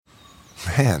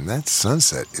Man, that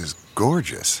sunset is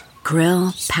gorgeous.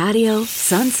 Grill, patio,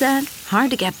 sunset.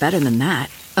 Hard to get better than that.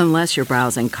 Unless you're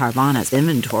browsing Carvana's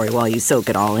inventory while you soak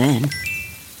it all in.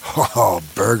 Oh,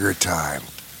 burger time.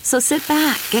 So sit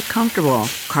back, get comfortable.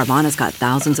 Carvana's got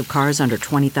thousands of cars under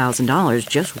 $20,000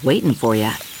 just waiting for you.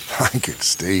 I could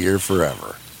stay here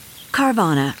forever.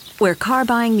 Carvana, where car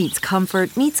buying meets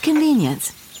comfort meets convenience.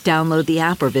 Download the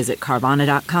app or visit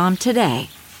Carvana.com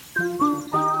today.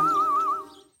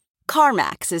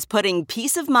 CarMax is putting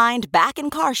peace of mind back in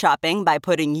car shopping by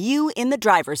putting you in the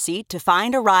driver's seat to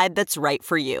find a ride that's right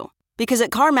for you. Because at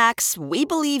CarMax, we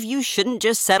believe you shouldn't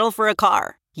just settle for a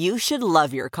car. You should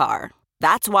love your car.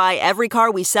 That's why every car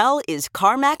we sell is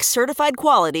CarMax certified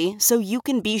quality, so you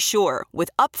can be sure with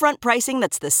upfront pricing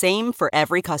that's the same for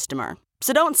every customer.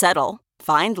 So don't settle.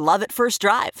 Find love at first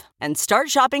drive and start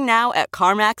shopping now at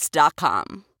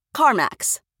CarMax.com.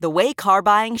 CarMax, the way car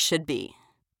buying should be.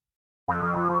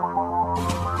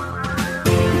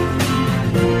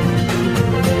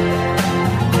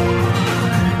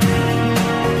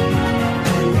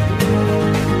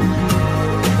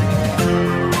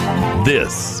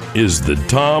 This is the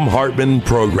Thom Hartmann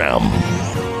Program.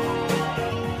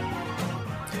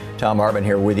 Thom Hartmann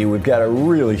here with you. We've got a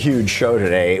really huge show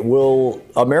today. Will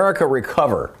America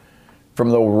recover from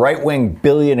the right-wing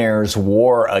billionaires'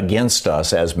 war against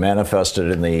us as manifested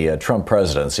in the Trump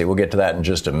presidency? We'll get to that in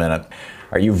just a minute.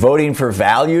 Are you voting for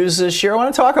values this year? I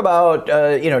want to talk about,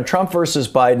 Trump versus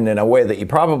Biden in a way that you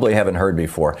probably haven't heard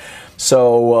before.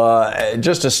 So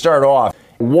just to start off,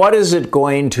 what is it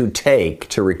going to take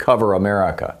to recover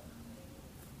America?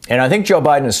 And I think Joe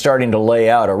Biden is starting to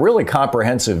lay out a really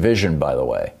comprehensive vision, by the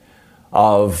way,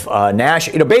 of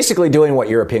basically doing what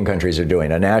European countries are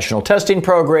doing: a national testing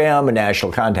program, a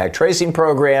national contact tracing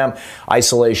program,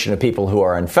 isolation of people who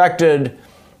are infected.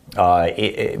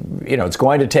 It's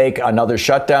going to take another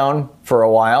shutdown for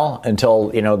a while until,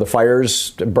 the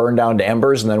fires burn down to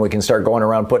embers, and then we can start going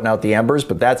around putting out the embers.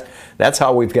 But that's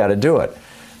how we've got to do it.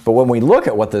 But when we look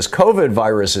at what this COVID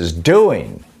virus is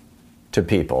doing to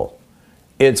people,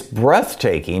 it's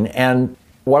breathtaking. And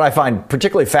what I find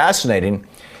particularly fascinating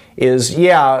is,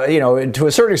 to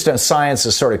a certain extent, science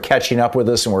is sort of catching up with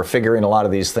us and we're figuring a lot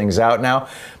of these things out now.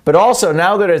 But also,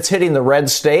 now that it's hitting the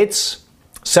red states,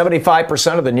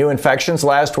 75% of the new infections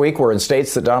last week were in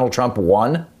states that Donald Trump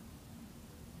won.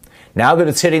 Now that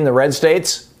it's hitting the red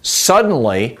states,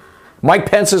 suddenly Mike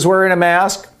Pence is wearing a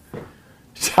mask.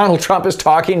 Donald Trump is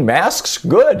talking masks.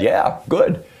 Good. Yeah,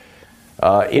 good.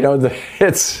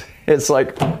 It's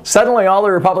like suddenly all the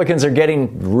Republicans are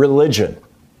getting religion.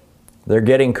 They're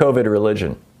getting COVID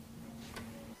religion.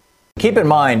 Keep in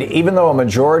mind, even though a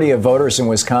majority of voters in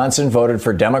Wisconsin voted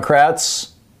for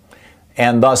Democrats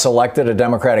and thus elected a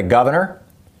Democratic governor,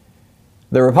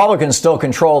 the Republicans still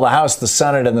control the House, the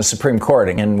Senate, and the Supreme Court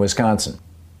in Wisconsin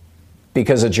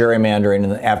because of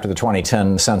gerrymandering after the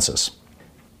 2010 census.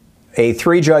 A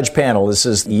 3-judge panel, this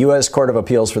is the U.S. Court of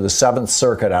Appeals for the 7th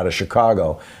Circuit out of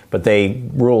Chicago, but they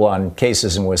rule on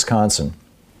cases in Wisconsin.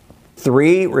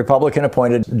 3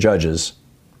 Republican-appointed judges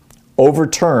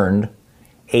overturned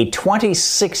a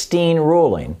 2016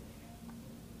 ruling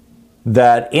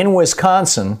that in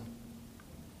Wisconsin,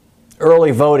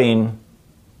 early voting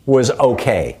was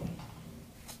okay.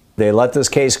 They let this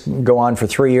case go on for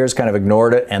 3 years, kind of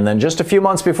ignored it, and then just a few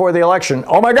months before the election,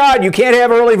 oh my God, you can't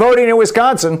have early voting in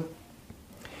Wisconsin.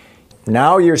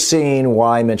 Now you're seeing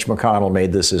why Mitch McConnell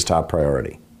made this his top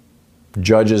priority.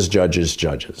 Judges, judges,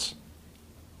 judges.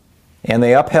 And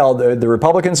they upheld, the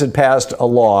Republicans had passed a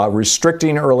law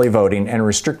restricting early voting and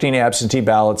restricting absentee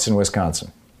ballots in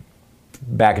Wisconsin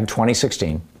back in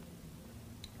 2016,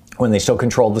 when they still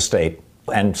controlled the state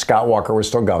and Scott Walker was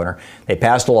still governor. They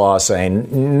passed a law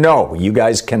saying, no, you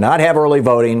guys cannot have early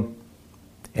voting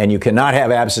and you cannot have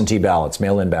absentee ballots,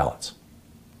 mail-in ballots.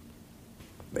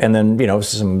 And then,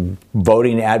 some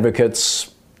voting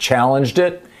advocates challenged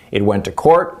it. It went to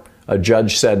court. A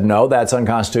judge said, no, that's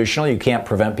unconstitutional. You can't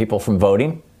prevent people from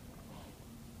voting.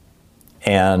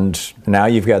 And now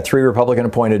you've got 3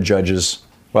 Republican-appointed judges.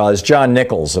 Well, as John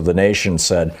Nichols of The Nation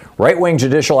said, right-wing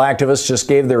judicial activists just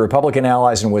gave their Republican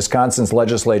allies in Wisconsin's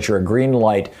legislature a green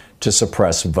light to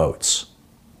suppress votes.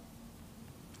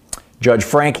 Judge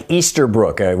Frank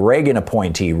Easterbrook, a Reagan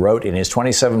appointee, wrote in his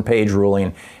 27-page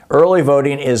ruling, early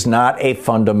voting is not a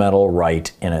fundamental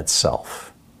right in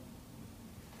itself.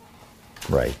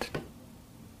 Right.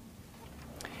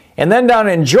 And then down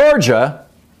in Georgia,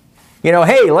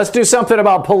 hey, let's do something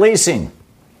about policing.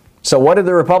 So what did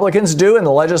the Republicans do in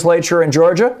the legislature in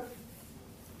Georgia?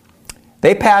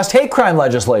 They passed hate crime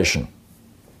legislation.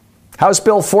 House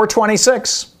Bill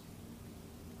 426.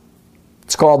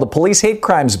 It's called the Police Hate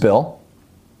Crimes Bill.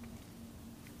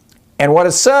 And what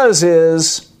it says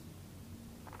is,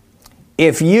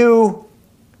 if you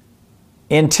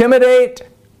intimidate,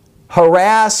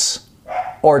 harass,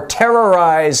 or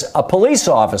terrorize a police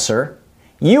officer,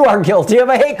 you are guilty of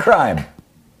a hate crime.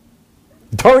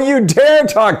 Don't you dare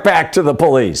talk back to the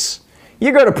police.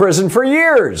 You go to prison for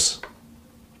years.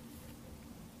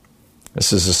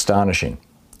 This is astonishing.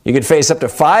 You could face up to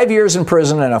 5 years in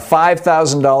prison and a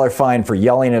 $5,000 fine for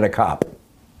yelling at a cop.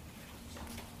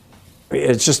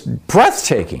 It's just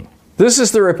breathtaking. This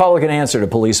is the Republican answer to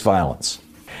police violence.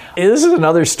 This is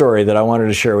another story that I wanted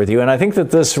to share with you, and I think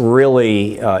that this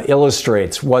really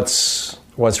illustrates what's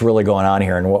really going on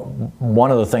here, and one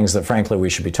of the things that, frankly, we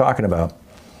should be talking about.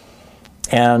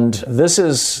 And this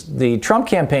is, the Trump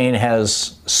campaign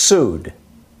has sued.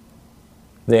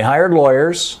 They hired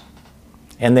lawyers,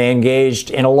 and they engaged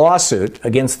in a lawsuit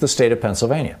against the state of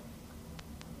Pennsylvania.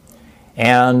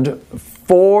 And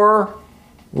 4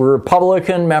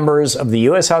 Republican members of the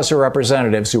U.S. House of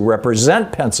Representatives who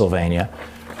represent Pennsylvania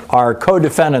are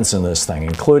co-defendants in this thing,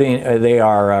 including they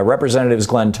are Representatives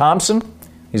Glenn Thompson.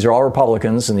 These are all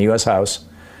Republicans in the U.S. House.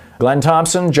 Glenn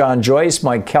Thompson, John Joyce,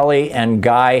 Mike Kelly, and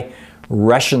Guy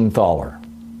Reschenthaler.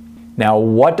 Now,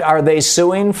 what are they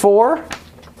suing for?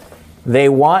 They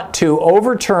want to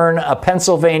overturn a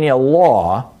Pennsylvania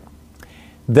law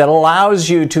that allows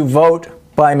you to vote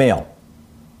by mail.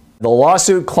 The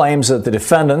lawsuit claims that the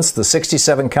defendants, the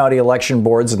 67 county election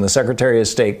boards and the Secretary of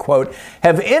State, quote,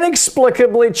 have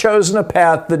inexplicably chosen a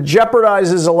path that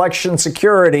jeopardizes election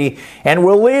security and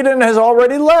will lead and has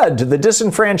already led to the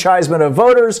disenfranchisement of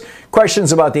voters,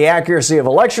 questions about the accuracy of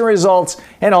election results,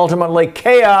 and ultimately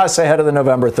chaos ahead of the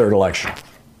November 3rd election.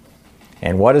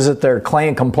 And what is it they're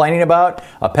complaining about?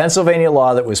 A Pennsylvania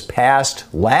law that was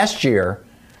passed last year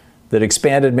that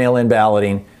expanded mail-in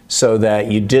balloting so that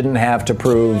you didn't have to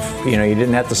prove, you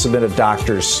didn't have to submit a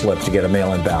doctor's slip to get a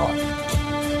mail-in ballot.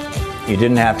 You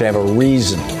didn't have to have a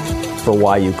reason for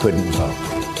why you couldn't vote.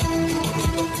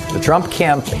 The Trump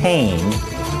campaign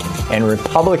and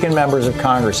Republican members of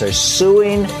Congress are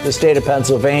suing the state of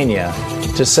Pennsylvania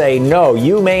to say, no,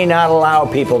 you may not allow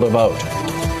people to vote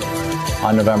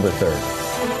on November 3rd.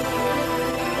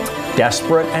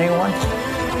 Desperate, anyone?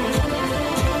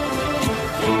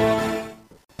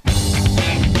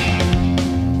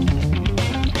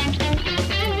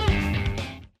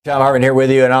 Thom Hartman here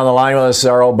with you, and on the line with us is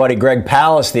our old buddy Greg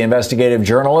Palast, the investigative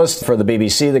journalist for the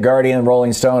BBC, The Guardian,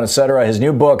 Rolling Stone, etc. His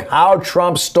new book, How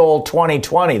Trump Stole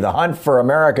 2020, The Hunt for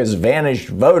America's Vanished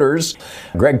Voters.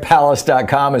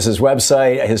 GregPalast.com is his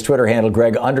website. His Twitter handle,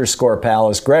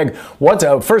 Greg_Palast. Greg,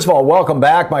 first of all, welcome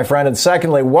back, my friend. And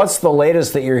secondly, what's the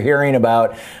latest that you're hearing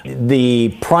about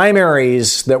the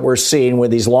primaries that we're seeing with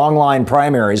these long line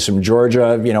primaries from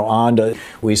Georgia, on to,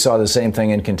 we saw the same thing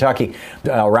in Kentucky,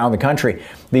 around the country.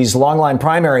 These long line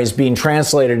primaries being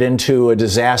translated into a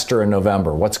disaster in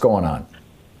November. What's going on?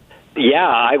 Yeah,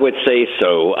 I would say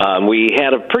so. We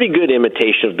had a pretty good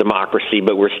imitation of democracy,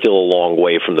 but we're still a long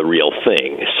way from the real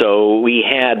thing. So we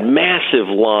had massive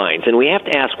lines, and we have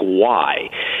to ask why.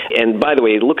 And by the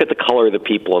way, look at the color of the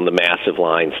people in the massive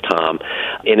lines, Tom.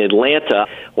 In Atlanta,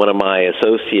 one of my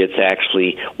associates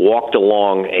actually walked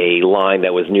along a line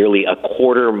that was nearly a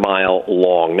quarter-mile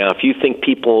long. Now, if you think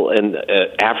people and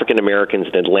African Americans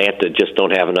in Atlanta just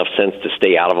don't have enough sense to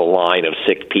stay out of a line of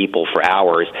sick people for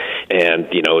hours and,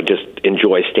 just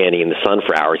enjoy standing in the sun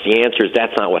for hours, the answer is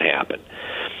that's not what happened.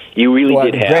 You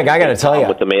really did have Greg, I got to tell you,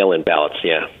 with the mail-in ballots,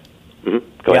 yeah.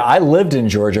 Mm-hmm. Yeah, I lived in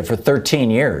Georgia for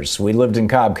 13 years. We lived in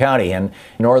Cobb County and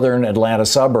northern Atlanta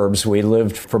suburbs. We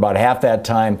lived for about half that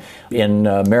time in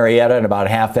Marietta and about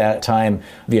half that time,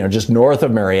 just north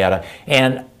of Marietta.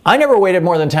 And I never waited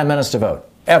more than 10 minutes to vote,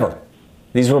 ever.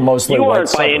 These were mostly You white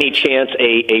aren't by any chance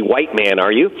a white man,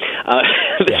 are you?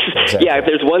 Exactly. Yeah, if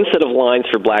there's one set of lines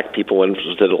for black people, one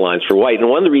set of lines for white. And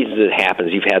one of the reasons it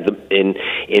happens, you've had them in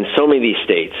so many of these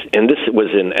states, and this was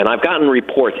and I've gotten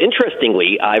reports.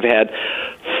 Interestingly, I've had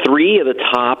 3 of the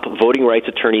top voting rights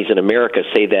attorneys in America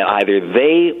say that either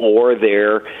they or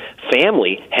their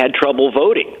family had trouble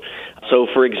voting. So,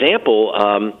 for example,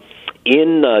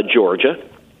 in Georgia,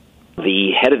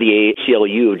 the head of the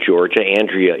ACLU of Georgia,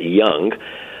 Andrea Young,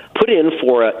 put in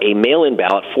for a mail-in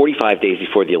ballot 45 days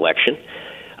before the election.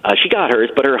 She got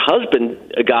hers, but her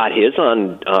husband got his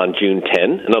on June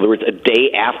 10. In other words, a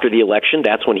day after the election,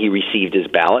 that's when he received his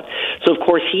ballot. So, of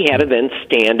course, he had to then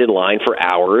stand in line for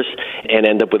hours and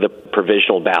end up with a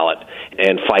provisional ballot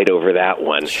and fight over that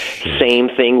one. Same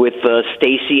thing with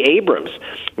Stacey Abrams.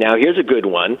 Now, here's a good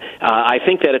one. I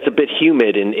think that it's a bit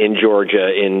humid in Georgia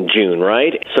in June,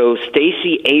 right? So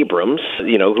Stacey Abrams,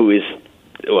 who is,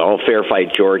 Fair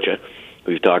Fight Georgia,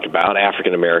 we've talked about,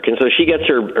 African American. So she gets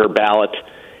her ballot,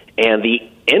 and the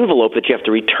envelope that you have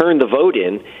to return the vote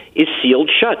in is sealed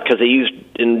shut, because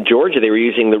in Georgia, they were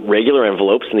using the regular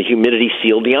envelopes, and the humidity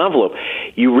sealed the envelope.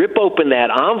 You rip open that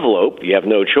envelope, you have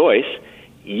no choice,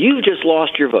 you've just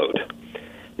lost your vote.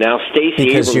 Now, Stacey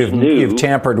Because Abrams you've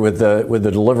tampered with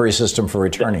the delivery system for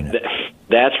returning it.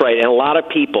 That's right, and a lot of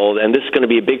people, and this is going to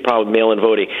be a big problem with mail-in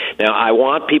voting. Now, I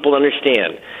want people to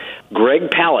understand,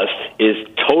 Greg Palast is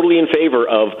totally in favor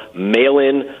of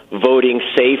mail-in voting,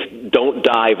 safe, don't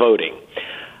die voting.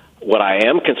 What I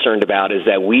am concerned about is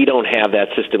that we don't have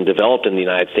that system developed in the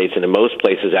United States, and in most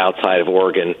places outside of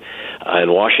Oregon and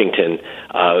Washington,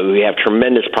 we have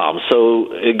tremendous problems.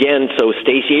 So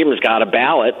Stacey Abrams got a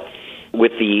ballot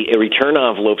with the return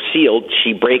envelope sealed.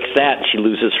 She breaks that, and she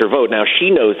loses her vote. Now, she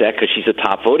knows that because she's a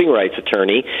top voting rights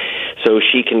attorney, so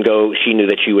she knew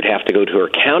that she would have to go to her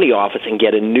county office and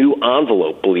get a new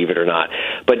envelope, believe it or not.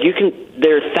 But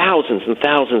there are thousands and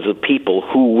thousands of people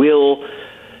who will,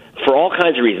 for all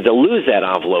kinds of reasons, they'll lose that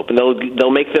envelope, and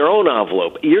they'll make their own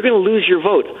envelope. You're going to lose your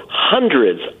vote.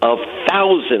 Hundreds of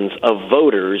thousands of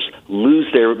voters lose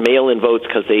their mail-in votes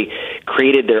because they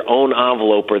created their own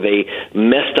envelope or they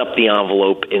messed up the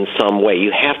envelope in some way.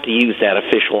 You have to use that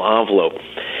official envelope.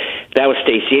 That was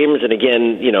Stacey Abrams, and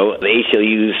again,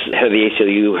 the head of the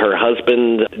ACLU, her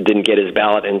husband didn't get his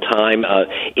ballot in time.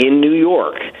 In New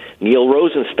York, Neil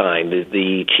Rosenstein,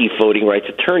 the chief voting rights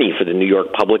attorney for the New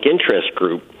York Public Interest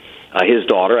Group, his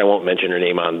daughter, I won't mention her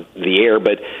name on the air,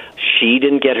 but she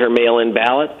didn't get her mail-in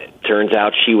ballot. Turns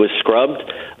out she was scrubbed.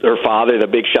 Her father, the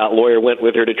big shot lawyer, went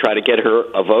with her to try to get her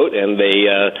a vote, and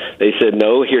they said,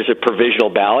 no, here's a provisional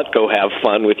ballot. Go have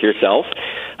fun with yourself.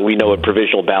 We know what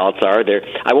provisional ballots are.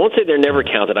 I won't say they're never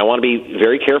counted. I want to be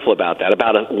very careful about that.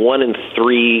 About 1 in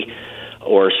 3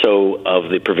 or so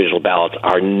of the provisional ballots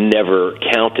are never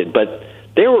counted. But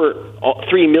there were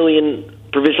 3 million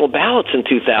provisional ballots in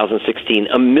 2016.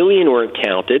 1 million weren't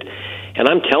counted. And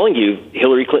I'm telling you,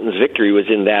 Hillary Clinton's victory was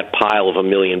in that pile of 1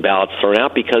 million ballots thrown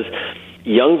out, because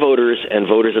young voters and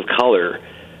voters of color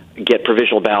get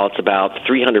provisional ballots about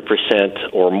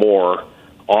 300% or more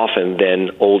often than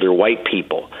older white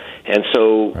people. And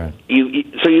so right.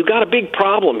 You've got a big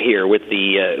problem here with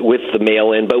the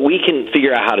mail-in, but we can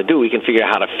figure out how to do it. We can figure out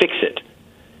how to fix it.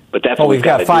 But that's we've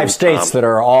got 5 states that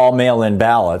are all mail-in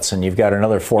ballots, and you've got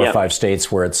another 4 or 5 states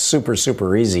where it's super,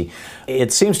 super easy.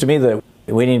 It seems to me that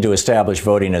we need to establish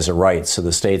voting as a right, so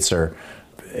the states are,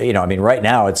 right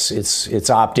now it's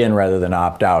opt-in rather than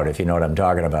opt-out, if you know what I'm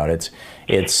talking about. It's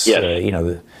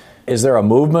yes. Is there a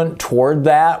movement toward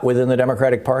that within the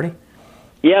Democratic Party?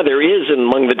 Yeah, there is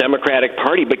among the Democratic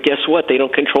Party, but guess what? They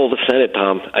don't control the Senate,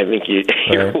 Tom. I think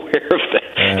you're aware of that.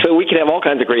 Right. So we can have all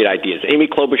kinds of great ideas. Amy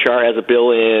Klobuchar has a bill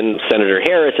in. Senator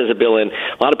Harris has a bill in.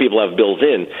 A lot of people have bills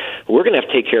in. We're going to have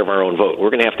to take care of our own vote.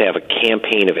 We're going to have a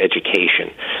campaign of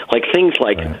education. Like things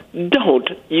like, don't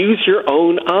use your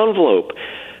own envelope.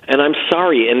 And I'm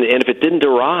sorry, and if it didn't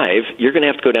arrive, you're going to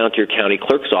have to go down to your county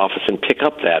clerk's office and pick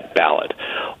up that ballot.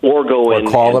 Or go in. Or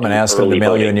call them and ask them to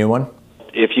mail you a new one?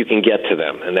 If you can get to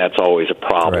them, and that's always a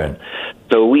problem. Right.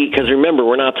 So because remember,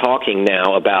 we're not talking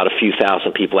now about a few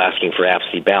thousand people asking for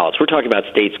absentee ballots. We're talking about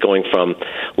states going from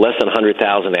less than 100,000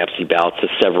 absentee ballots to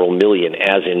several million,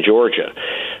 as in Georgia.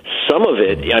 Some of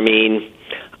it, I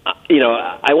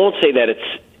won't say that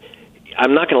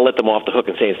I'm not going to let them off the hook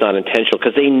and say it's not intentional,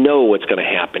 because they know what's going to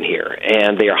happen here,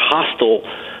 and they are hostile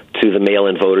to the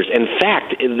mail-in voters. In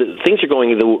fact, things are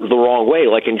going the wrong way.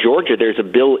 Like in Georgia, there's a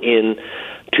bill in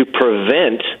to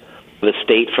prevent the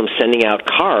state from sending out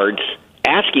cards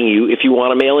asking you if you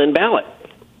want a mail-in ballot.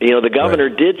 The governor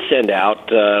did send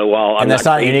out, and that's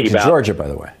not unique to Georgia, by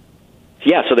the way.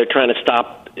 Yeah, so they're trying to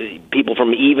stop people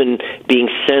from even being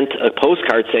sent a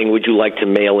postcard saying, would you like to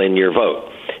mail in your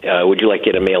vote? Would you like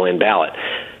to get a mail-in ballot?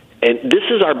 And this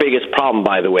is our biggest problem,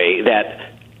 by the way, that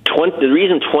the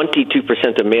reason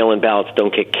 22% of mail-in ballots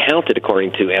don't get counted,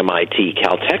 according to MIT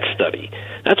Caltech study,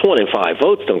 that's 1 in 5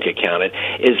 votes don't get counted,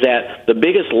 is that the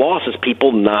biggest loss is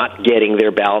people not getting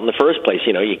their ballot in the first place.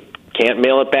 You can't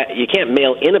mail it back. You can't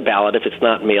mail in a ballot if it's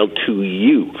not mailed to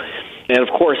you. And of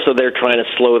course, so they're trying to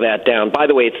slow that down. By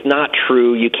the way, it's not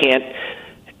true.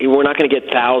 We're not going to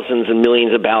get thousands and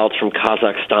millions of ballots from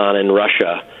Kazakhstan and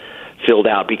Russia filled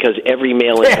out, because every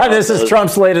mail-in ballot this is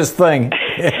Trump's latest thing.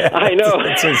 I know.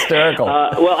 It's hysterical.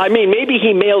 Maybe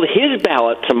he mailed his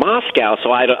ballot to Moscow,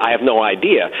 so I have no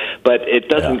idea. But it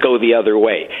doesn't go the other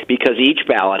way, because each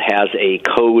ballot has a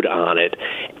code on it.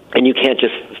 And you can't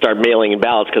just start mailing in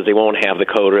ballots because they won't have the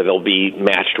code or they'll be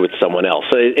matched with someone else.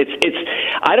 So it's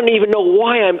I don't even know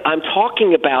why I'm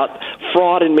talking about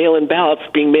fraud in mail-in ballots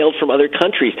being mailed from other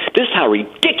countries. This is how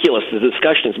ridiculous the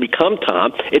discussion has become,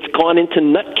 Tom. It's gone into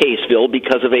nutcaseville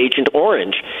because of Agent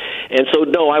Orange. And so,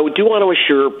 no, I do want to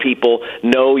assure people,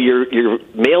 no, your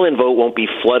mail-in vote won't be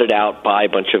flooded out by a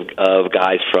bunch of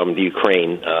guys from the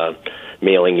Ukraine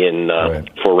mailing in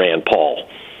for Rand Paul.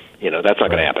 That's not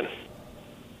going to happen.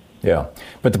 Yeah.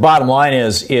 But the bottom line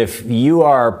is, if you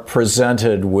are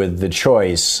presented with the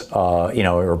choice,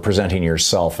 or presenting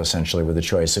yourself essentially with the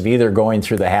choice of either going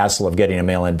through the hassle of getting a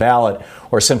mail-in ballot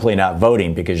or simply not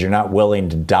voting because you're not willing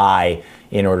to die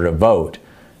in order to vote,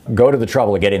 go to the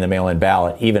trouble of getting the mail-in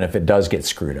ballot, even if it does get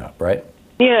screwed up, right?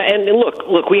 Yeah, and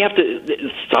look, we have to,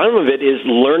 some of it is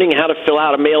learning how to fill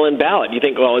out a mail-in ballot. You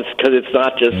think, well, it's because it's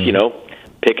not just,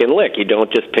 pick and lick. You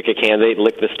don't just pick a candidate and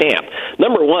lick the stamp.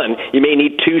 Number one, you may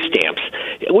need two stamps.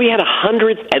 We had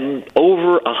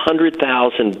over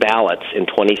 100,000 ballots in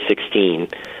 2016,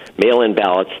 mail-in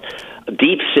ballots,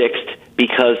 deep-sixed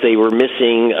because they were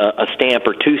missing a stamp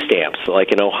or two stamps.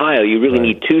 Like in Ohio, you really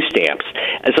need two stamps.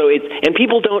 And so and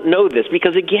people don't know this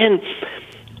because, again,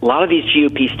 a lot of these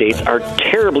GOP states are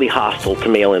terribly hostile to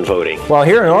mail-in voting. Well,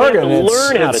 here in Oregon,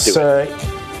 learn how to do it.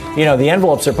 The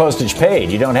envelopes are postage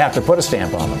paid. You don't have to put a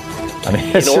stamp on them. I mean,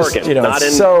 it's in Oregon,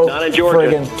 it's not in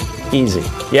Georgia. Friggin' easy.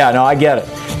 Yeah, no, I get it.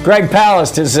 Greg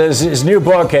Palast, his new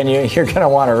book, and you're going to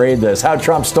want to read this, How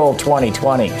Trump Stole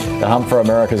 2020, The Hunt for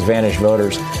America's Vanished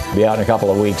Voters. It'll be out in a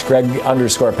couple of weeks.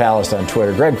 Greg_Palast on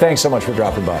Twitter. Greg, thanks so much for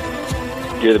dropping by.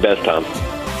 You're the best, Tom.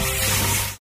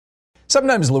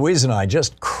 Sometimes Louise and I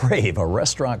just crave a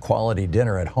restaurant-quality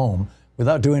dinner at home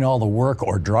without doing all the work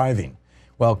or driving.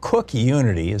 Well, Cook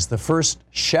Unity is the first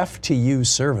chef-to-you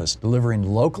service delivering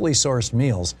locally sourced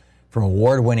meals from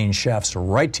award-winning chefs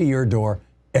right to your door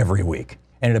every week.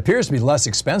 And it appears to be less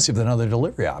expensive than other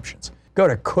delivery options. Go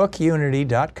to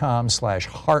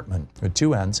cookunity.com/Hartman with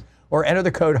two N's or enter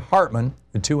the code Hartman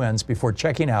with two N's before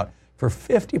checking out for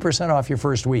 50% off your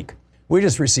first week. We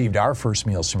just received our first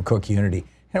meals from Cook Unity,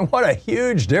 and what a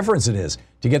huge difference it is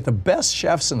to get the best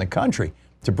chefs in the country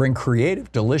to bring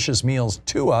creative, delicious meals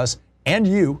to us and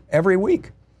you every week.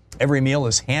 Every meal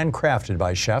is handcrafted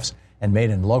by chefs and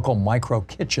made in local micro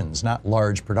kitchens, not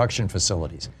large production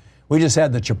facilities. We just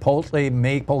had the Chipotle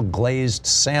maple glazed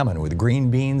salmon with green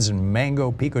beans and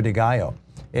mango pico de gallo.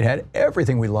 It had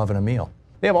everything we love in a meal.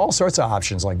 They have all sorts of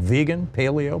options like vegan,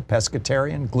 paleo,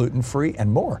 pescatarian, gluten-free,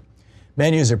 and more.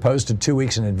 Menus are posted 2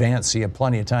 weeks in advance, so you have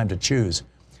plenty of time to choose.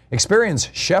 Experience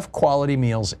chef-quality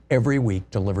meals every week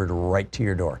delivered right to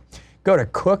your door. Go to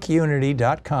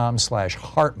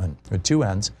cookunity.com/Hartman with two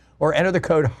N's or enter the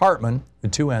code Hartman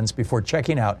with two N's before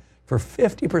checking out for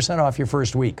 50% off your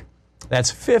first week.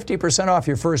 That's 50% off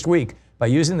your first week by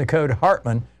using the code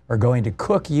Hartman or going to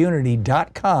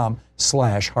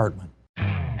cookunity.com/Hartman.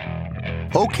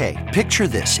 Okay, picture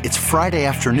this. It's Friday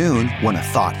afternoon when a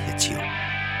thought hits you.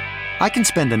 I can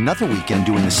spend another weekend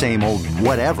doing the same old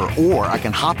whatever, or I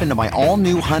can hop into my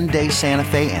all-new Hyundai Santa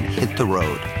Fe and hit the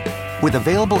road. With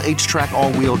available H-Track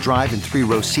all-wheel drive and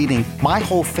 3-row seating, my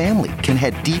whole family can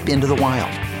head deep into the wild.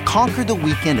 Conquer the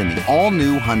weekend in the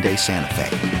all-new Hyundai Santa Fe.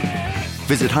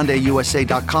 Visit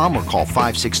HyundaiUSA.com or call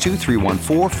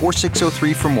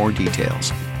 562-314-4603 for more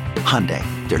details. Hyundai,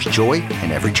 there's joy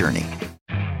in every journey.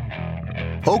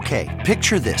 Okay,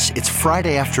 picture this. It's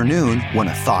Friday afternoon when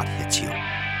a thought hits you.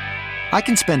 I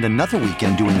can spend another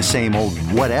weekend doing the same old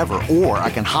whatever, or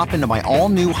I can hop into my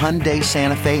all-new Hyundai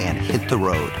Santa Fe and hit the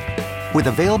road. With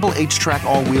available H-Track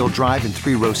all-wheel drive and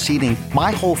 3-row seating,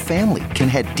 my whole family can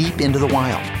head deep into the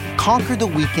wild. Conquer the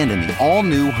weekend in the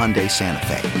all-new Hyundai Santa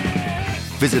Fe.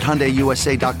 Visit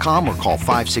HyundaiUSA.com or call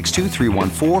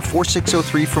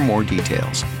 562-314-4603 for more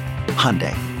details.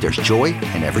 Hyundai, there's joy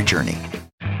in every journey.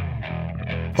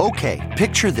 Okay,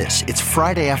 picture this. It's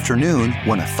Friday afternoon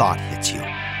when a thought hits you.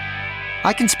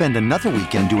 I can spend another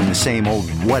weekend doing the same old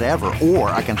whatever,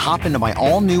 or I can hop into my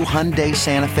all-new Hyundai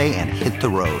Santa Fe and hit the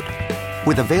road.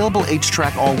 With available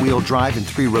H-Track all-wheel drive and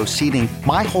 3-row seating,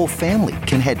 my whole family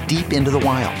can head deep into the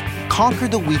wild. Conquer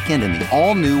the weekend in the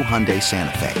all-new Hyundai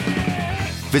Santa Fe.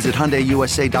 Visit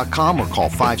HyundaiUSA.com or call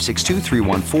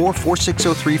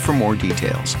 562-314-4603 for more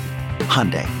details.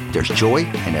 Hyundai, there's joy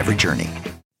in every journey.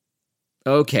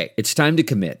 Okay, it's time to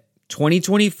commit.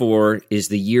 2024 is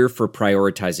the year for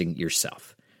prioritizing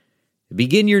yourself.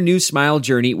 Begin your new smile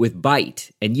journey with Byte,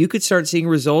 and you could start seeing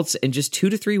results in just 2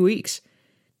 to 3 weeks.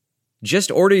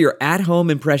 Just order your at-home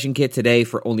impression kit today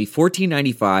for only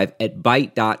 $14.95 at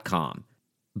Byte.com.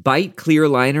 Byte clear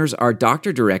liners are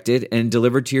doctor-directed and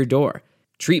delivered to your door.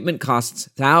 Treatment costs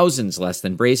thousands less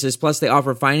than braces, plus they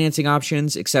offer financing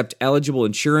options, accept eligible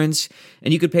insurance,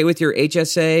 and you could pay with your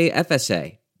HSA,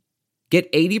 FSA.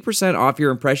 Get 80% off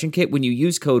your impression kit when you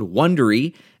use code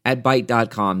WONDERY at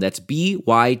Byte.com. That's BYTE.com.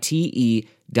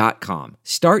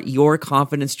 Start your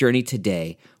confidence journey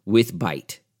today with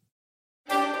Byte.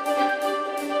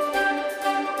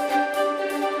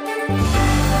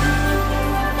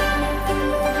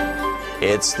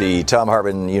 It's the Thom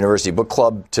Hartman University Book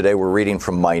Club. Today we're reading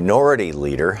from Minority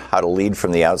Leader, How to Lead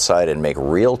from the Outside and Make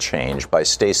Real Change by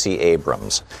Stacey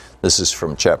Abrams. This is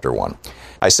from Chapter 1.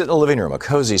 I sit in the living room, a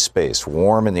cozy space,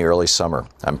 warm in the early summer.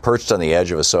 I'm perched on the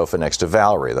edge of a sofa next to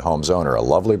Valerie, the home's owner, a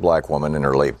lovely black woman in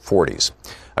her late 40s.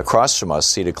 Across from us,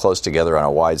 seated close together on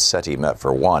a wide settee meant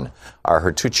for one, are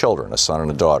her two children, a son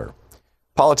and a daughter.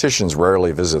 Politicians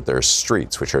rarely visit their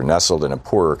streets, which are nestled in a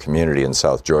poorer community in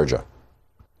South Georgia.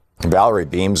 Valerie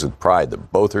beams with pride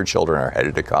that both her children are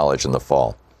headed to college in the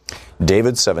fall.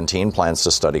 David, 17, plans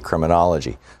to study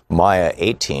criminology. Maya,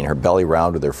 18, her belly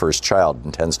round with her first child,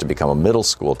 intends to become a middle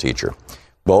school teacher.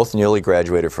 Both newly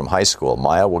graduated from high school,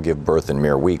 Maya will give birth in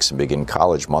mere weeks and begin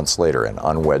college months later, an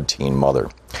unwed teen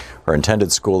mother. Her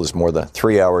intended school is more than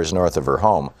 3 hours north of her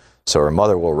home, so her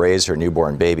mother will raise her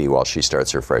newborn baby while she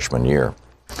starts her freshman year.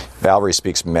 Valerie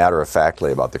speaks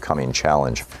matter-of-factly about the coming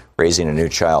challenge, raising a new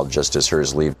child just as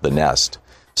hers leave the nest.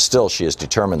 Still, she is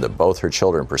determined that both her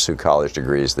children pursue college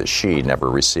degrees that she never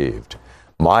received.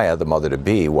 Maya, the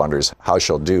mother-to-be, wonders how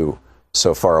she'll do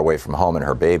so far away from home and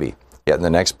her baby. Yet in the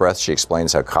next breath, she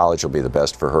explains how college will be the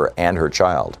best for her and her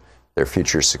child. Their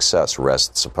future success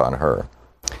rests upon her.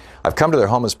 I've come to their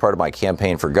home as part of my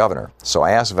campaign for governor, so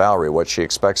I asked Valerie what she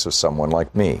expects of someone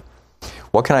like me.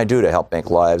 What can I do to help make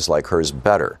lives like hers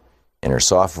better? In her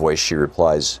soft voice, she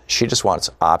replies, she just wants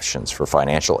options for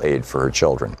financial aid for her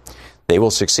children. They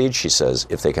will succeed, she says,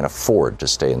 if they can afford to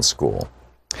stay in school.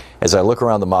 As I look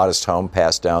around the modest home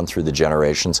passed down through the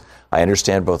generations, I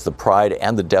understand both the pride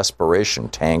and the desperation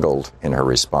tangled in her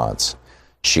response.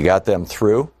 She got them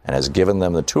through and has given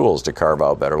them the tools to carve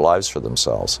out better lives for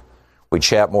themselves. We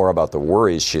chat more about the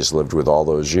worries she's lived with all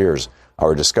those years,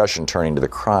 our discussion turning to the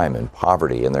crime and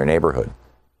poverty in their neighborhood.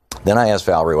 Then I ask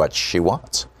Valerie what she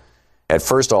wants. At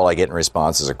first, all I get in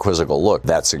response is a quizzical look.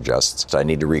 That suggests I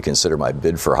need to reconsider my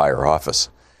bid for higher office.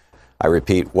 I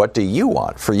repeat, what do you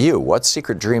want for you? What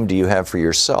secret dream do you have for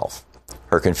yourself?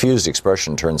 Her confused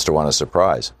expression turns to one of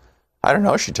surprise. I don't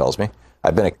know, she tells me.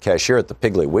 I've been a cashier at the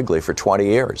Piggly Wiggly for 20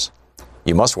 years.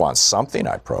 You must want something,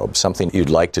 I probe, something you'd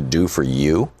like to do for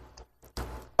you?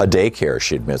 A daycare,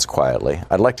 she admits quietly.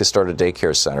 I'd like to start a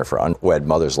daycare center for unwed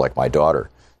mothers like my daughter,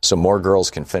 so more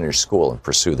girls can finish school and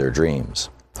pursue their dreams.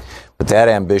 But that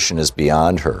ambition is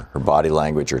beyond her. Her body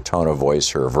language, her tone of voice,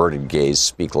 her averted gaze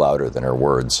speak louder than her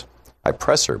words. I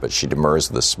press her, but she demurs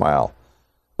with a smile.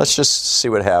 Let's just see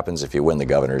what happens if you win the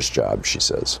governor's job, she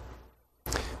says.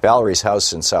 Valerie's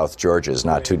house in South Georgia is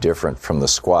not too different from the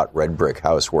squat red brick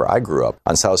house where I grew up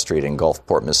on South Street in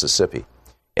Gulfport, Mississippi.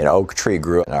 An oak tree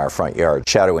grew in our front yard,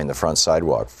 shadowing the front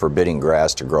sidewalk, forbidding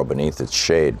grass to grow beneath its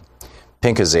shade.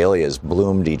 Pink azaleas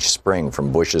bloomed each spring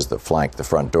from bushes that flanked the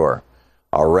front door.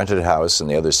 Our rented house and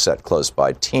the other set close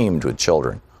by teemed with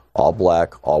children, all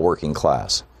black, all working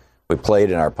class. We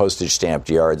played in our postage-stamped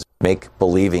yards,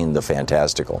 make-believing the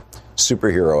fantastical,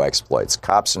 superhero exploits,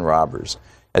 cops and robbers.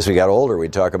 As we got older,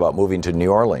 we'd talk about moving to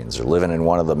New Orleans or living in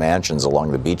one of the mansions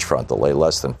along the beachfront that lay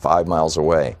less than 5 miles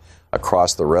away,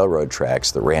 across the railroad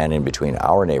tracks that ran in between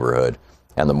our neighborhood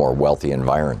and the more wealthy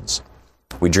environs.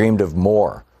 We dreamed of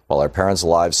more, while our parents'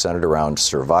 lives centered around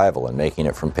survival and making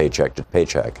it from paycheck to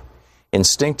paycheck.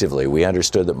 Instinctively, we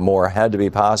understood that more had to be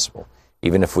possible,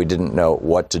 even if we didn't know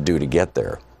what to do to get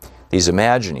there. These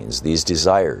imaginings, these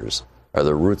desires, are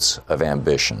the roots of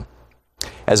ambition.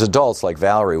 As adults, like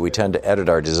Valerie, we tend to edit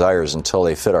our desires until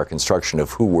they fit our construction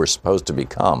of who we're supposed to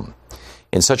become.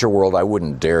 In such a world, I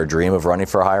wouldn't dare dream of running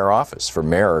for higher office, for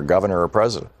mayor or governor or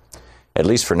president. At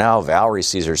least for now, Valerie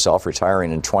sees herself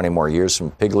retiring in 20 more years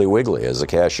from Piggly Wiggly as a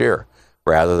cashier,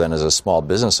 rather than as a small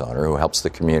business owner who helps the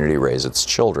community raise its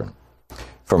children.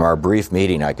 From our brief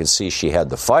meeting, I could see she had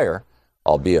the fire,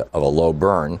 albeit of a low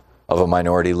burn, of a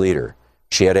minority leader.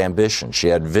 She had ambition, she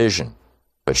had vision,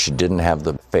 but she didn't have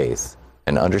the faith,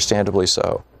 and understandably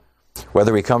so.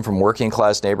 Whether we come from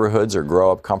working-class neighborhoods or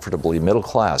grow up comfortably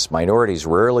middle-class, minorities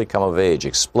rarely come of age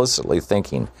explicitly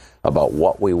thinking about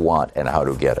what we want and how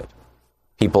to get it.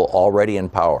 People already in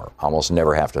power almost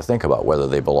never have to think about whether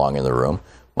they belong in the room,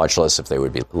 much less if they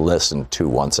would be listened to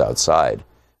once outside.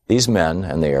 These men,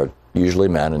 and they are usually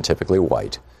men and typically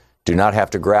white, do not have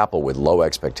to grapple with low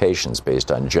expectations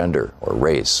based on gender or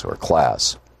race or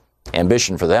class.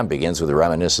 Ambition for them begins with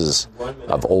reminiscences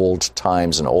of old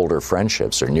times and older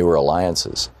friendships or newer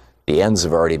alliances. The ends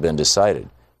have already been decided.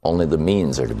 Only the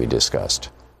means are to be discussed.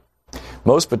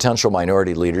 Most potential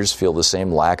minority leaders feel the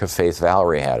same lack of faith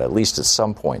Valerie had, at least at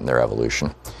some point in their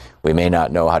evolution. We may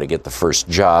not know how to get the first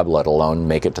job, let alone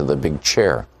make it to the big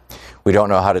chair. We don't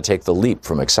know how to take the leap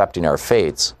from accepting our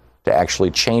fates to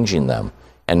actually changing them,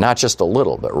 and not just a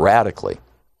little, but radically.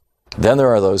 Then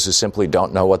there are those who simply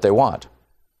don't know what they want.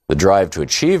 The drive to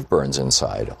achieve burns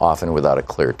inside, often without a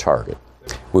clear target.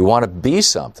 We want to be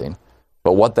something,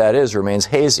 but what that is remains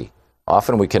hazy.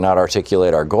 Often we cannot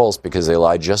articulate our goals because they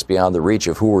lie just beyond the reach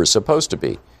of who we're supposed to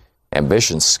be.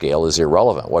 Ambition's scale is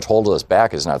irrelevant. What holds us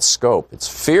back is not scope, it's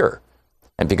fear.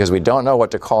 And because we don't know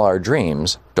what to call our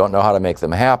dreams, don't know how to make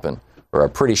them happen, or are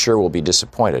pretty sure we'll be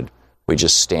disappointed, we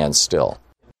just stand still.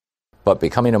 But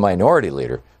becoming a minority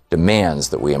leader demands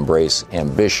that we embrace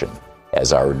ambition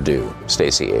as our due.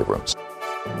 Stacey Abrams.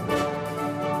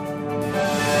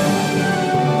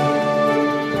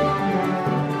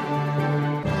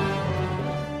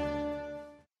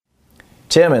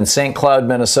 Tim in St. Cloud,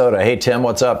 Minnesota. Hey, Tim,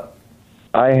 what's up?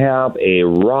 I have a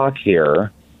rock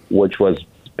here, which was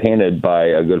painted by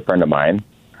a good friend of mine.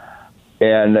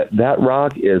 And that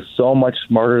rock is so much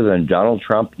smarter than Donald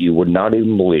Trump, you would not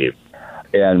even believe.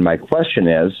 And my question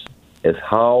is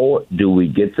how do we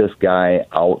get this guy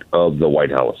out of the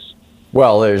White House?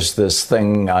 Well, there's this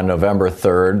thing on November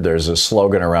 3rd. There's a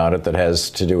slogan around it that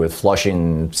has to do with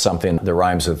flushing something that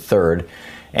rhymes with third.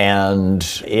 And,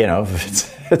 you know,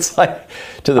 it's like,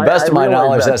 to the best of my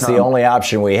knowledge, that's the only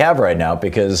option we have right now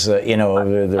because, you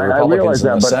know, the Republicans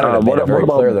in the Senate have made it very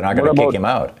clear they're not going to kick him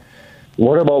out.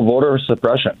 What about voter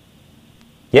suppression?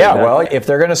 Yeah, well, if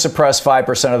they're going to suppress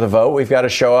 5% of the vote, we've got to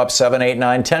show up 7, 8,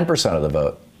 9, 10% of the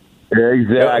vote.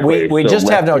 Exactly. We just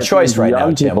have no choice right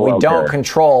now, Tim. We don't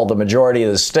control the majority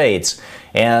of the states.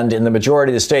 And in the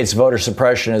majority of the states, voter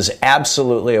suppression is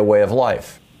absolutely a way of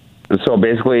life. So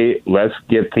basically, let's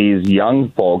get these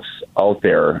young folks out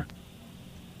there.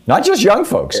 Not just young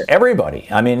folks, everybody.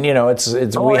 I mean, you know,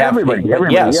 we have everybody.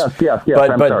 Yes.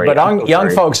 But young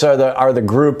folks are the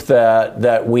group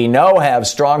that we know have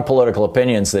strong political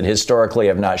opinions that historically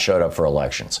have not showed up for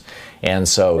elections. And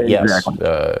so, exactly.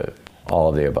 Yes, all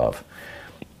of the above.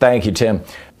 Thank you, Tim.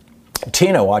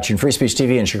 Tina, watching Free Speech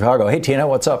TV in Chicago. Hey, Tina,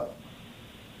 what's up?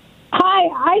 Hi,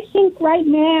 I think right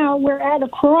now we're at a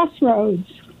crossroads.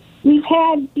 We've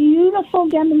had beautiful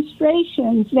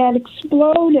demonstrations that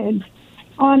exploded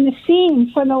on the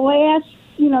scene for the last,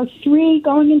 3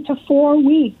 going into 4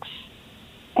 weeks.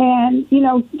 And,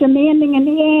 demanding an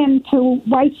end to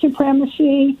white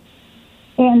supremacy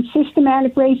and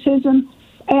systematic racism.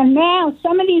 And now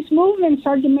some of these movements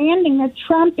are demanding that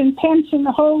Trump and Pence and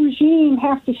the whole regime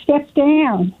have to step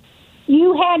down.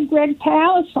 You had Greg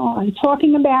Palast on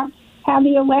talking about how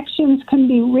the elections can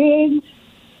be rigged,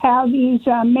 how these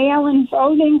mail-in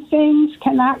voting things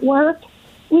cannot work.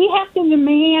 We have to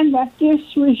demand that this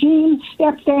regime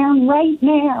step down right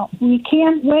now. We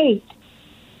can't wait.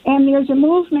 And there's a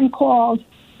movement called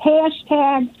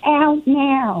 #OutNow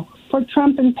for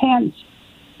Trump and Pence.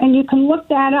 And you can look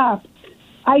that up.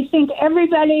 I think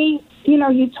everybody,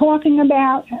 you're talking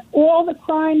about all the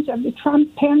crimes of the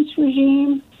Trump-Pence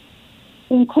regime,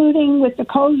 including with the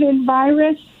COVID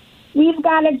virus. We've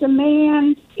got to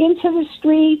demand into the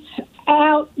streets,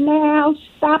 out now,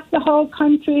 stop the whole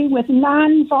country with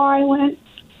nonviolent,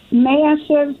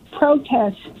 massive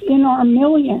protests in our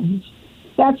millions.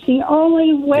 That's the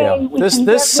only way we can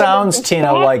This sounds,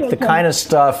 Tina, like the kind of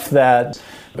stuff that,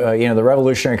 the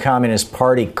Revolutionary Communist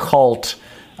Party cult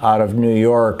out of New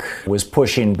York was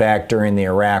pushing back during the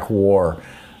Iraq War.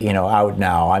 Out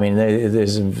now. I mean,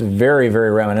 there's very,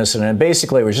 very reminiscent. And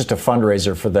basically, it was just a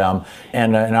fundraiser for them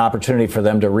and an opportunity for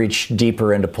them to reach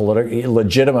deeper into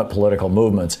legitimate political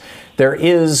movements. There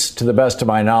is, to the best of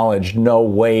my knowledge, no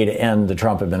way to end the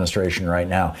Trump administration right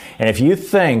now. And if you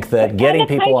think that getting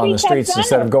people on the streets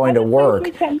instead of going to work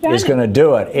is going to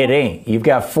do it, it ain't. You've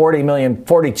got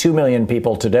 42 million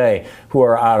people today who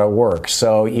are out of work.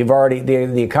 So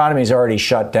the economy's already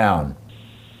shut down.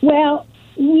 Well,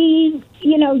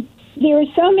 there are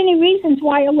so many reasons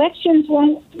why elections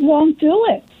won't do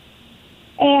it.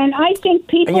 And I think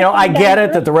people... I get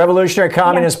it that the Revolutionary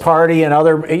Communist Party and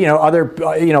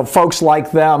other folks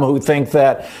like them who think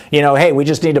that, hey, we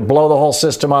just need to blow the whole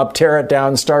system up, tear it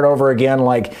down, start over again,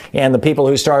 and the people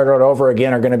who started it over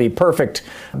again are going to be perfect.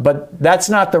 But that's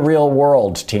not the real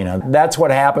world, Tina. That's what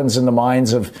happens in the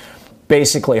minds of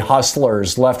basically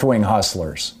hustlers, left-wing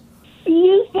hustlers.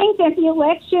 You think that the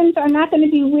elections are not going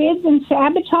to be rigged and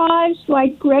sabotaged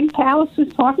like Greg Palast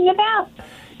was talking about?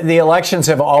 The elections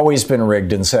have always been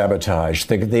rigged and sabotaged.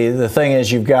 The thing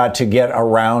is, you've got to get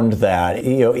around that.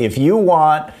 If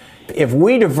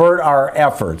we divert our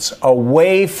efforts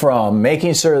away from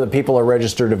making sure that people are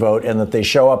registered to vote and that they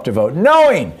show up to vote,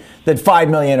 knowing that 5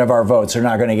 million of our votes are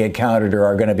not going to get counted or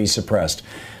are going to be suppressed,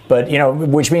 but,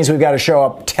 which means we've got to show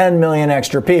up 10 million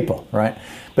extra people, right?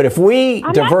 But if we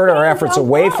divert our efforts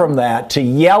away from that to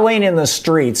yelling in the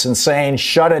streets and saying,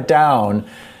 shut it down,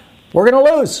 we're going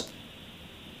to lose.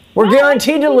 We're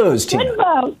guaranteed to lose, Tina.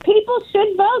 Vote. People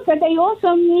should vote, but they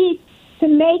also need to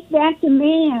make that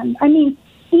demand. I mean,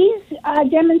 these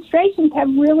demonstrations have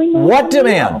really moved. What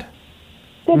demand?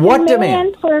 What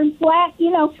demand for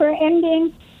for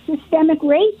ending systemic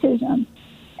racism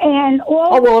and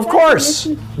all. Oh well, of course.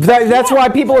 That's why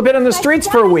people have been in the streets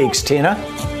for weeks, Tina.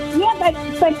 Yeah,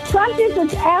 but Trump is an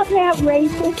out-and-out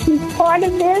racist. He's part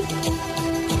of this.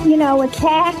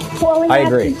 Attack, calling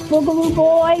out these boogaloo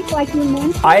boys, like you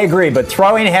mentioned. I agree, but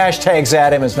throwing hashtags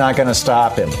at him is not going to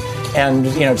stop him. And,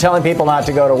 telling people not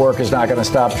to go to work is not going to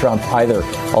stop Trump either.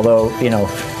 Although,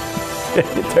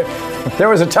 there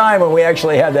was a time when we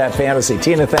actually had that fantasy.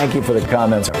 Tina, thank you for the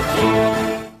comments.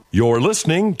 You're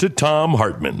listening to Thom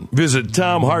Hartmann. Visit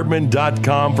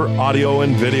thomhartmann.com for audio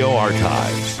and video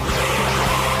archives.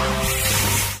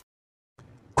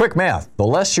 Quick math. The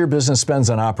less your business spends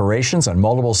on operations, on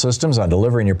multiple systems, on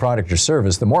delivering your product or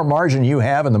service, the more margin you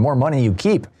have and the more money you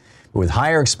keep. With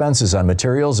higher expenses on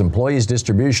materials, employees,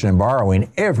 distribution, and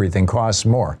borrowing, everything costs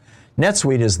more.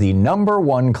 NetSuite is the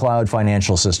 #1 cloud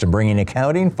financial system, bringing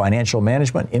accounting, financial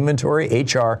management, inventory,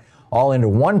 HR, all into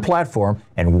one platform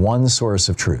and one source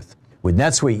of truth. With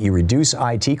NetSuite, you reduce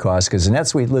IT costs because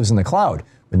NetSuite lives in the cloud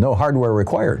with no hardware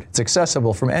required. It's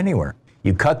accessible from anywhere.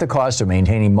 You cut the cost of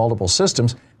maintaining multiple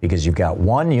systems because you've got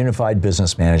one unified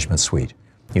business management suite.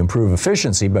 You improve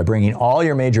efficiency by bringing all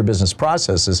your major business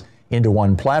processes into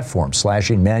one platform,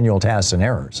 slashing manual tasks and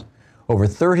errors. Over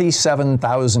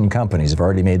 37,000 companies have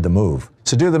already made the move.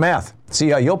 So do the math. See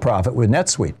how you'll profit with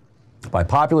NetSuite. By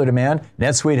popular demand,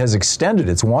 NetSuite has extended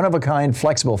its one-of-a-kind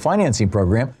flexible financing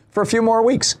program for a few more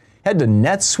weeks. Head to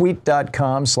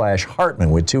netsuite.com/Hartmann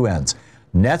with 2 N's.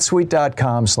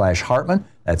 netsuite.com/Hartmann.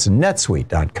 That's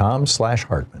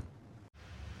netsuite.com/Hartmann.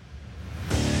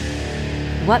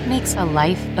 What makes a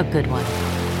life a good one?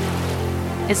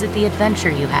 Is it the adventure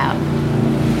you have?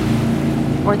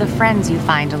 Or the friends you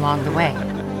find along the way?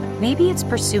 Maybe it's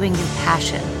pursuing your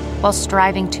passion while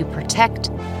striving to protect,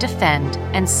 defend,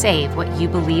 and save what you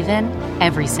believe in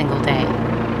every single day.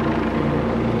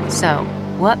 So,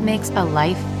 what makes a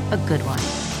life a good one?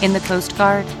 In the Coast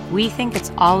Guard, we think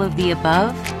it's all of the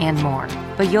above and more,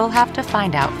 but you'll have to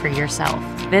find out for yourself.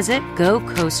 Visit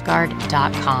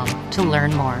gocoastguard.com to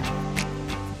learn more.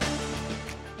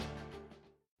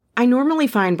 I normally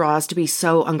find bras to be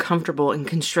so uncomfortable and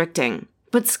constricting,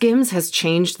 but Skims has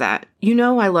changed that.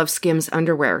 I love Skims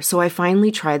underwear, so I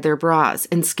finally tried their bras,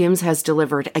 and Skims has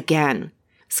delivered again.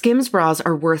 Skims bras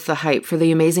are worth the hype for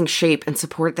the amazing shape and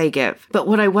support they give, but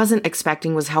what I wasn't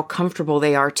expecting was how comfortable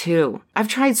they are too. I've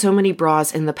tried so many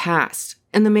bras in the past,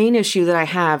 and the main issue that I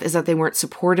have is that they weren't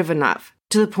supportive enough,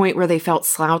 to the point where they felt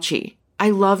slouchy. I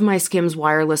love my Skims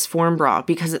wireless form bra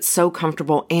because it's so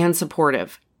comfortable and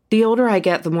supportive. The older I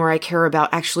get, the more I care about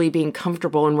actually being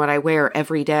comfortable in what I wear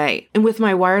every day. And with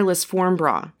my wireless form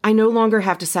bra, I no longer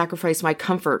have to sacrifice my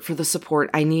comfort for the support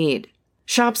I need.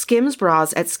 Shop Skims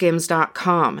bras at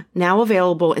skims.com, now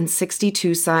available in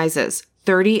 62 sizes,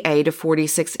 30A to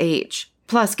 46H.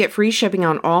 Plus, get free shipping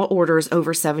on all orders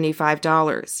over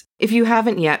 $75. If you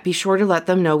haven't yet, be sure to let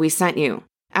them know we sent you.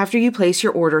 After you place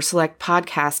your order, select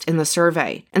podcast in the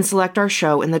survey and select our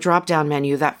show in the drop-down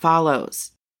menu that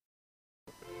follows.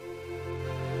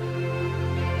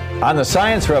 On the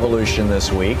Science Revolution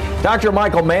this week, Dr.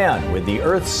 Michael Mann with the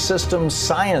Earth Systems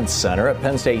Science Center at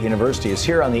Penn State University is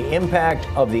here on the impact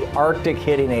of the Arctic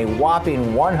hitting a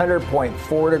whopping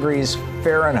 100.4 degrees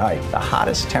Fahrenheit, the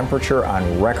hottest temperature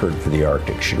on record for the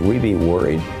Arctic. Should we be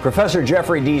worried? Professor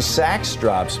Jeffrey D. Sachs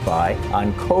drops by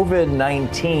on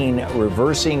COVID-19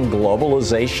 reversing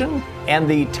globalization, and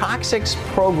the Toxics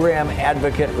Program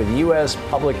advocate with U.S.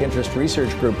 Public Interest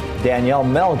Research Group, Danielle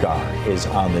Melgar, is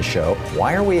on the show.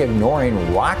 Why are we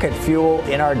ignoring rocket fuel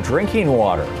in our drinking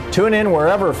water? Tune in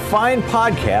wherever fine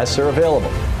podcasts are available.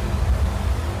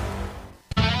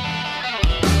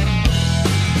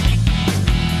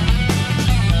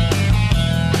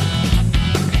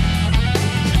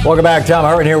 Welcome back. Thom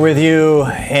Hartmann here with you.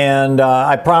 And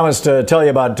I promised to tell you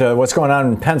about what's going on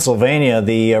in Pennsylvania.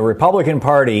 The Republican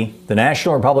Party, the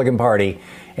National Republican Party,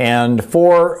 and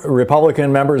 4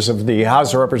 Republican members of the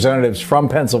House of Representatives from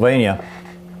Pennsylvania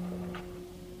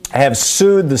have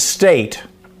sued the state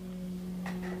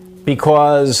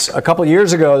because a couple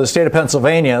years ago, the state of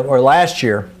Pennsylvania, or last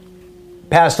year,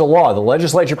 passed a law. The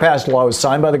legislature passed a law, it was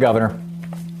signed by the governor,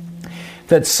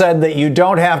 that said that you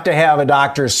don't have to have a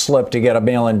doctor's slip to get a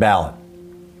mail-in ballot,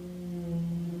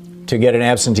 to get an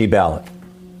absentee ballot.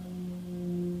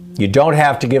 You don't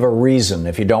have to give a reason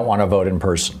if you don't want to vote in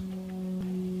person.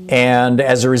 And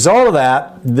as a result of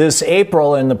that, this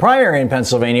April in the primary in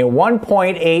Pennsylvania,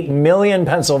 1.8 million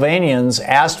Pennsylvanians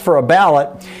asked for a ballot,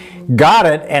 got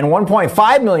it, and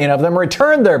 1.5 million of them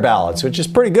returned their ballots, which is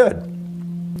pretty good.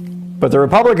 But the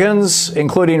Republicans,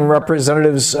 including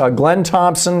Representatives Glenn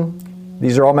Thompson,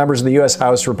 these are all members of the U.S.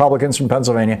 House, Republicans from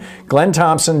Pennsylvania, Glenn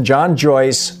Thompson, John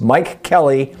Joyce, Mike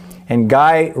Kelly, and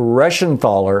Guy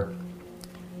Reschenthaler,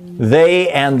 they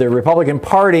and the Republican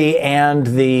Party and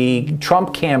the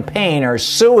Trump campaign are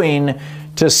suing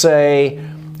to say,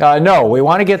 no, we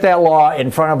want to get that law in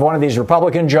front of one of these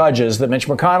Republican judges that Mitch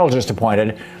McConnell just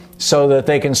appointed so that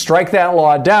they can strike that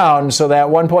law down so that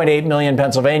 1.8 million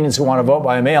Pennsylvanians who want to vote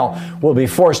by mail will be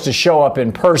forced to show up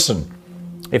in person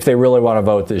if they really want to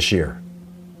vote this year.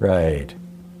 Right.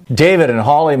 David in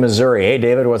Hawley, Missouri. Hey,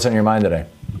 David, what's on your mind today?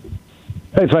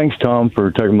 Hey, thanks, Tom, for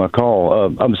taking my call.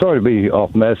 I'm sorry to be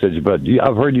off message, but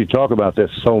I've heard you talk about this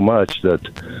so much that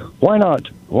why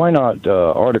not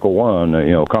Article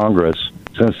 1, Congress,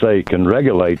 since they can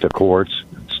regulate the courts,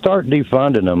 start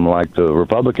defunding them like the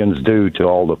Republicans do to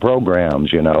all the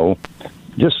programs,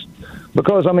 just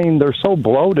because, they're so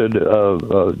bloated.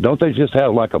 Don't they just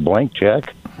have like a blank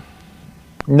check?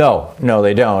 No,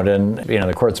 they don't. And,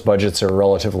 the court's budgets are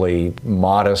relatively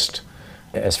modest.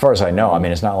 As far as I know,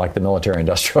 it's not like the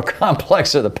military-industrial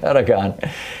complex or the Pentagon.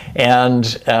 And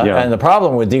the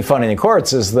problem with defunding the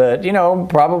courts is that,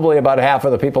 probably about half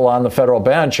of the people on the federal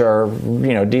bench are,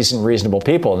 decent, reasonable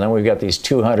people. And then we've got these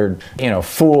 200,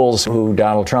 fools who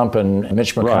Donald Trump and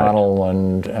Mitch McConnell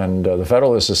and the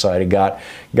Federalist Society got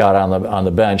on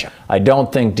the bench. I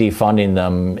don't think defunding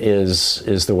them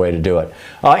is the way to do it.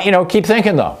 Keep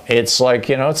thinking, though. It's like,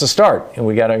 it's a start. And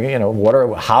we got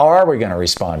to, how are we going to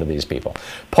respond to these people?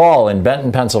 Paul in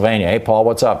Benton, Pennsylvania. Hey, Paul,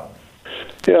 what's up?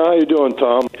 Yeah, how you doing,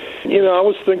 Tom? I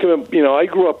was thinking of, I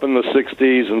grew up in the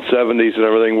 60s and 70s and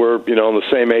everything. We're, in the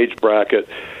same age bracket.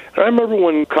 And I remember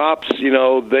when cops,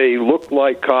 they looked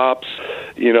like cops,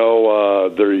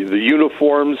 the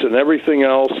uniforms and everything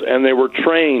else, and they were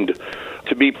trained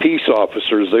to be peace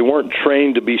officers. They weren't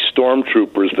trained to be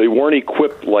stormtroopers. They weren't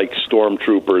equipped like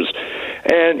stormtroopers.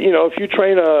 And, if you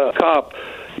train a cop,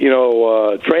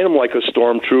 train them like a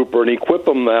stormtrooper and equip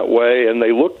them that way, and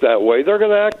they look that way, they're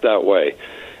going to act that way.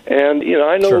 And,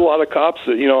 I know a lot of cops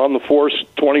that, on the force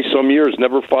 20-some years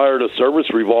never fired a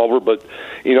service revolver, but,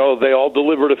 they all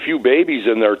delivered a few babies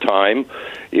in their time.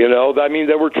 They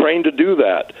were trained to do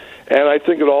that. And I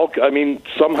think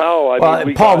somehow...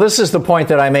 Paul, this is the point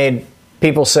that I made.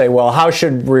 People say, well, how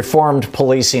should reformed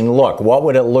policing look? What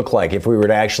would it look like if we were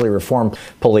to actually reform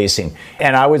policing?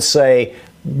 And I would say,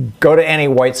 go to any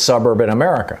white suburb in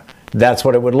America. That's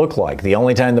what it would look like. The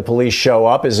only time the police show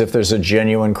up is if there's a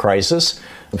genuine crisis,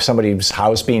 if somebody's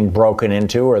house being broken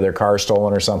into or their car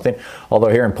stolen or something. Although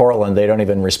here in Portland, they don't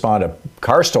even respond to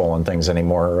car stolen things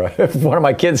anymore. One of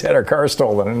my kids had her car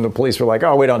stolen and the police were like,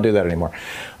 oh, we don't do that anymore.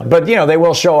 But, they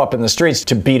will show up in the streets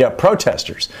to beat up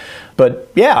protesters.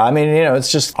 But yeah,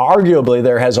 it's just arguably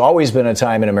there has always been a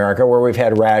time in America where we've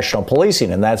had rational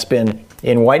policing, and that's been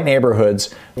in white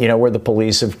neighborhoods, where the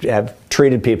police have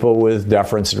treated people with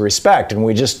deference and respect. And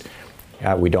we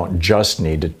don't just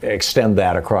need to extend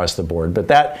that across the board. But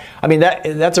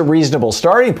that's a reasonable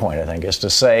starting point, I think, is to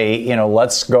say,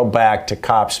 let's go back to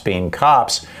cops being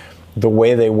cops the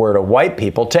way they were to white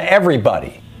people, to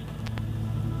everybody.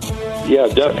 Yeah,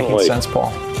 definitely. Making sense,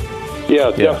 Paul?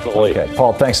 Yeah, definitely. Okay,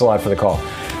 Paul, thanks a lot for the call.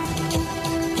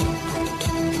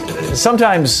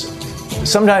 Sometimes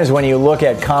when you look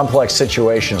at complex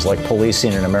situations like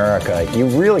policing in America, you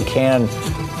really can,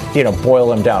 boil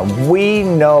them down. We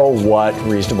know what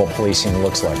reasonable policing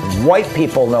looks like. White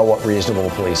people know what reasonable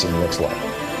policing looks like.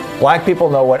 Black people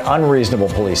know what unreasonable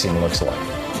policing looks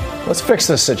like. Let's fix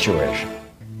this situation.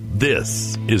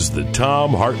 This is the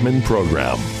Thom Hartmann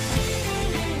Program.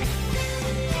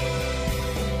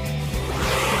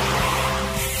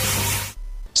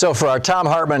 So for our Thom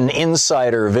Hartmann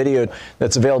Insider video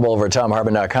that's available over at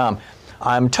thomhartmann.com,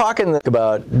 I'm talking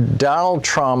about Donald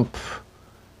Trump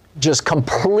just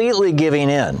completely giving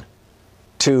in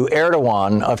to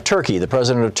Erdogan of Turkey, the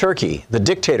president of Turkey, the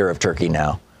dictator of Turkey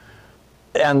now.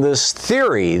 And this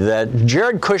theory that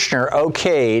Jared Kushner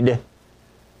okayed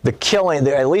the killing,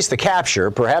 at least the capture,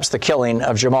 perhaps the killing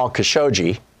of Jamal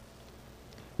Khashoggi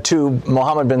to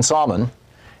Mohammed bin Salman,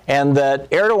 and that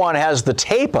Erdogan has the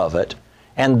tape of it,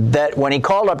 And that when he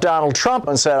called up Donald Trump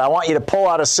and said, I want you to pull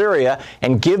out of Syria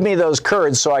and give me those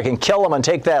Kurds so I can kill them and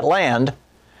take that land,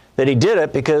 that he did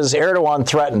it because Erdogan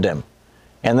threatened him.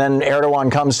 And then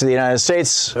Erdogan comes to the United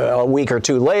States a week or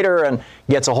two later and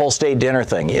gets a whole state dinner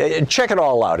thing. Check it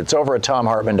all out. It's over at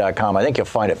ThomHartman.com. I think you'll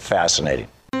find it fascinating.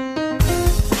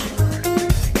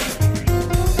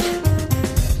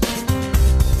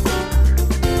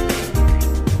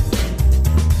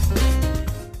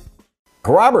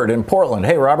 Robert in Portland.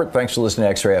 Hey, Robert, thanks for listening to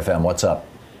X-Ray FM. What's up?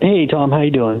 Hey, Tom, how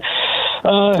you doing?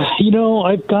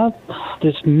 I've got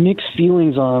this mixed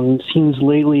feelings on scenes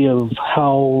lately of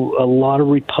how a lot of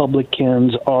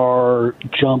Republicans are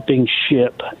jumping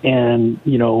ship and,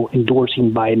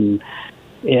 endorsing Biden.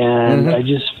 And I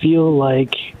just feel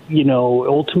like,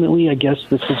 ultimately, I guess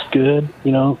this is good,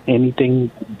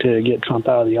 anything to get Trump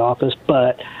out of the office.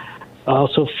 But I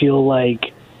also feel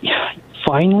like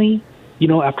finally,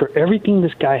 after everything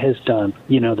this guy has done,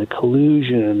 the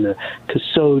collusion, the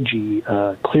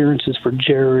Khashoggi, clearances for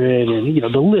Jared,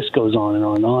 and, the list goes on and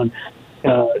on and on,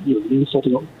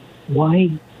 insulting,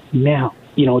 why now?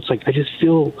 It's like, I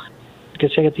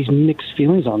guess I got these mixed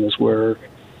feelings on this where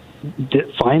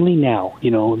finally now,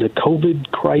 the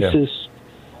COVID crisis,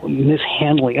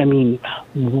 mishandling, I mean,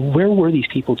 where were these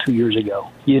people 2 years ago,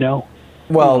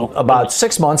 Well, about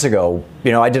 6 months ago,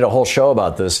 I did a whole show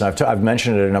about this, and I've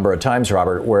mentioned it a number of times,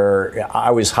 Robert, where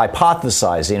I was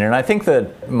hypothesizing, and I think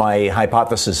that my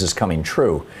hypothesis is coming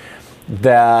true,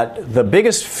 that the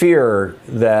biggest fear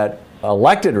that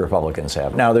elected Republicans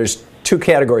have, now there's two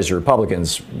categories of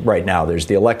Republicans right now. There's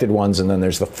the elected ones, and then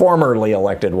there's the formerly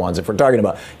elected ones, if we're talking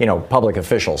about, public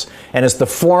officials. And it's the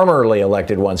formerly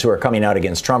elected ones who are coming out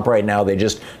against Trump right now. They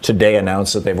just today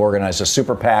announced that they've organized a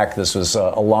super PAC. This was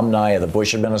alumni of the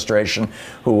Bush administration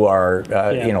who are,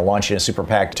 launching a super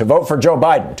PAC to vote for Joe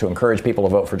Biden, to encourage people to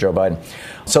vote for Joe Biden.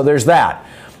 So there's that.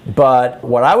 But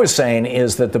what I was saying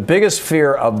is that the biggest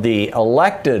fear of the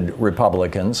elected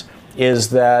Republicans is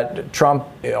that Trump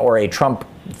or a Trump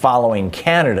following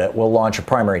candidate will launch a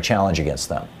primary challenge against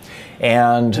them.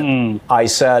 And I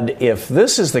said, if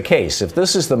this is the case, if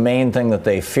this is the main thing that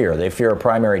they fear a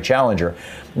primary challenger,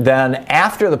 then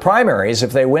after the primaries,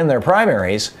 if they win their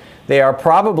primaries, they are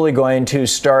probably going to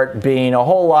start being a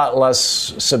whole lot less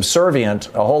subservient,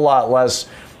 a whole lot less,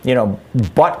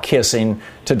 butt kissing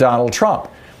to Donald Trump.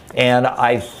 And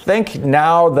I think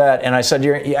now that, and I said,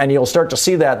 you'll start to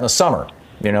see that in the summer.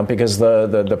 Because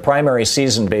the primary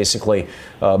season, basically,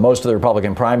 most of the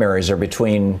Republican primaries are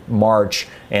between March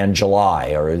and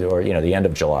July or the end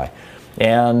of July.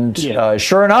 And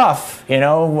sure enough,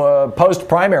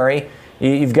 post-primary,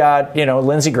 you've got,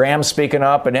 Lindsey Graham speaking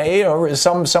up, and,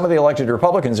 some of the elected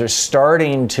Republicans are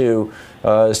starting to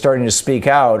speak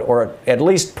out, or at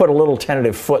least put a little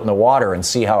tentative foot in the water and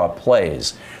see how it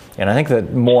plays. And I think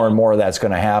that more and more of that's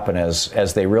going to happen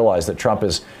as they realize that Trump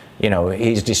is,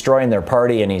 he's destroying their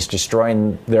party and he's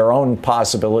destroying their own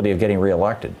possibility of getting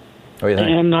reelected. What do you think?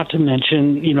 And not to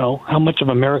mention, how much of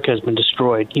America has been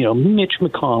destroyed. Mitch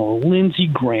McConnell, Lindsey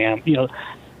Graham,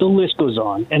 the list goes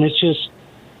on. And it's just,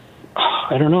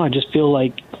 I don't know, I just feel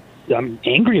like I'm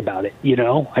angry about it,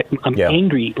 I'm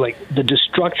angry, like the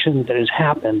destruction that has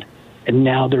happened, and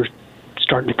now they're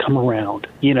starting to come around.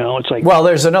 It's like... Well,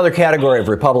 there's another category of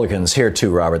Republicans here, too,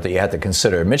 Robert, that you have to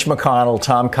consider. Mitch McConnell,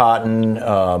 Tom Cotton,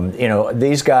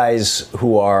 these guys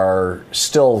who are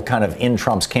still kind of in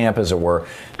Trump's camp, as it were,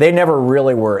 they never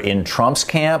really were in Trump's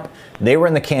camp. They were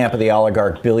in the camp of the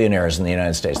oligarch billionaires in the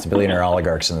United States, the billionaire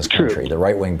oligarchs in this country, the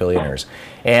right-wing billionaires.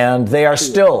 And they are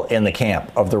still in the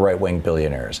camp of the right-wing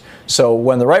billionaires. So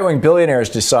when the right-wing billionaires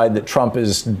decide that Trump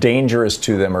is dangerous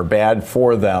to them or bad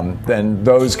for them, then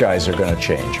those guys are going to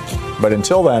change. But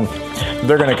until then,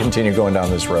 they're going to continue going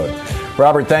down this road.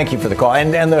 Robert, thank you for the call.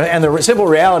 And the simple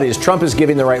reality is Trump is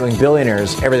giving the right-wing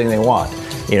billionaires everything they want.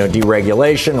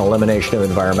 Deregulation, elimination of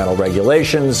environmental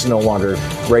regulations, no longer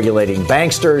regulating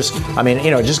banksters. I mean,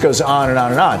 it just goes on and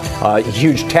on and on.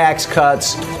 Huge tax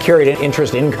cuts, carried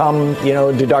interest income,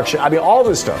 deduction. I mean, all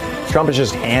this stuff. Trump is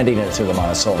just handing it to them on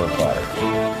a silver platter.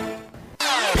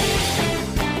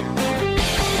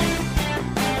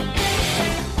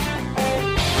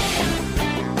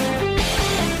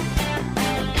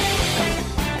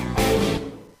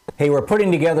 Hey, we're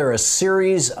putting together a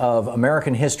series of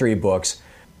American history books.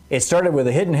 It started with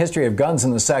a hidden history of guns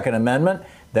and the Second Amendment.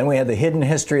 Then we had the hidden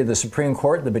history of the Supreme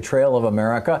Court, the betrayal of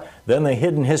America. Then the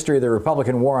hidden history of the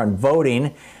Republican war on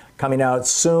voting. Coming out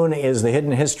soon is the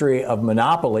hidden history of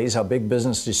monopolies, how big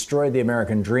business destroyed the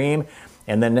American dream.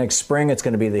 And then next spring, it's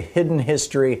going to be the hidden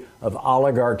history of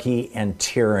oligarchy and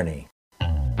tyranny.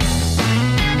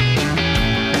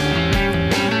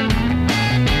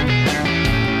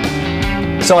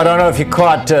 So I don't know if you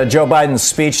caught Joe Biden's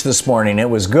speech this morning. It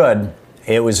was good.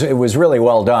 It was really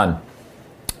well done.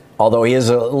 Although he is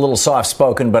a little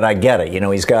soft-spoken, but I get it. You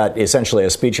know, he's got essentially a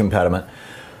speech impediment.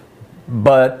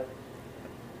 But,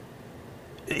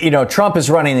 you know, Trump is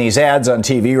running these ads on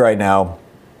TV right now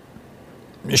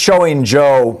showing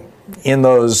Joe in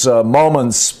those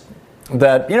moments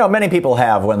that, you know, many people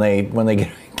have when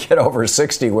they get over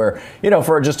 60 where, you know,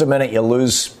 for just a minute you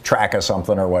lose track of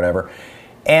something or whatever.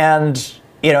 And,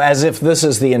 you know, as if this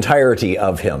is the entirety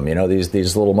of him, you know,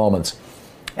 these little moments.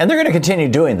 And they're going to continue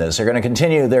doing this. They're going to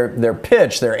continue their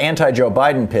pitch, their anti-Joe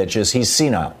Biden pitch is he's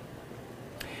senile.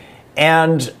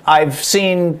 And I've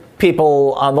seen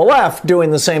people on the left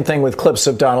doing the same thing with clips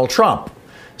of Donald Trump,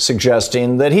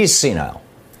 suggesting that he's senile.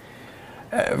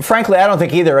 Frankly, I don't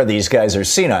think either of these guys are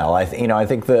senile. I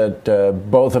think that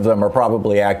both of them are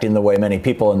probably acting the way many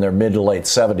people in their mid to late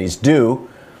 70s do.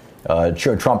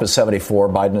 Trump is 74,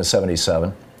 Biden is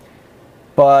 77.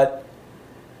 But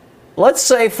let's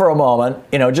say for a moment,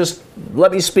 you know, just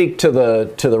let me speak to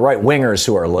the right wingers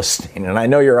who are listening, and I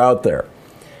know you're out there,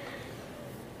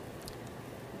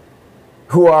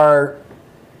 who are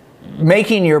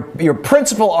making your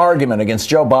principal argument against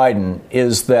Joe Biden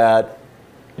is that,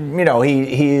 you know,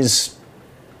 he's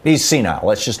senile.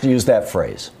 Let's just use that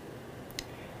phrase.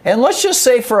 And let's just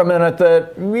say for a minute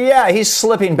that, yeah, he's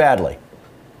slipping badly.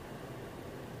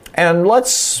 And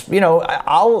let's, you know,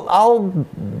 I'll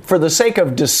for the sake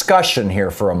of discussion here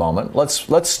for a moment,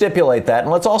 let's stipulate that. And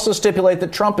let's also stipulate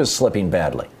that Trump is slipping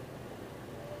badly.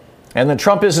 And that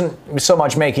Trump isn't so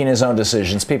much making his own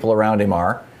decisions, people around him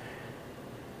are.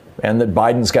 And that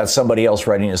Biden's got somebody else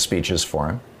writing his speeches for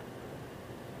him.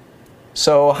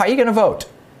 So how are you going to vote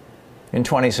in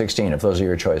 2016 if those are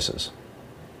your choices?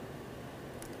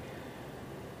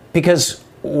 Because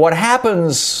what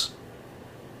happens,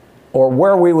 or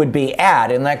where we would be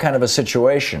at in that kind of a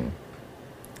situation,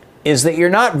 is that you're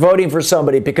not voting for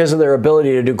somebody because of their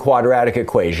ability to do quadratic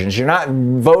equations. You're not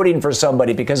voting for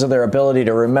somebody because of their ability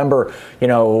to remember, you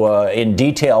know, in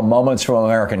detail moments from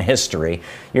American history.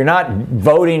 You're not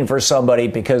voting for somebody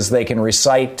because they can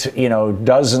recite, you know,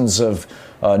 dozens of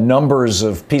numbers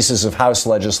of pieces of House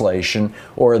legislation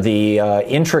or the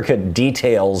intricate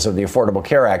details of the Affordable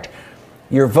Care Act.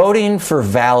 You're voting for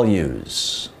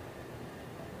values.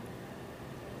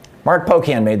 Mark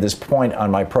Pocan made this point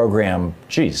on my program,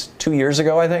 2 years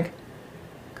ago, I think.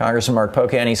 Congressman Mark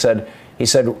Pocan, he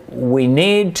said, we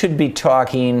need to be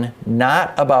talking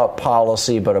not about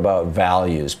policy, but about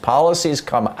values. Policies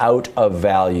come out of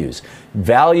values.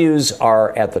 Values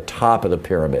are at the top of the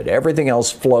pyramid. Everything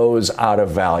else flows out of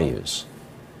values.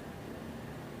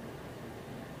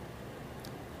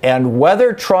 And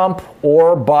whether Trump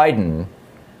or Biden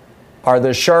are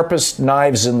the sharpest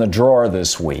knives in the drawer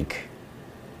this week,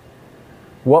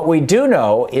 what we do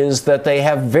know is that they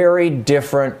have very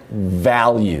different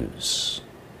values.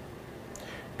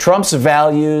 Trump's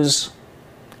values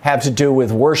have to do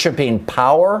with worshiping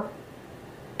power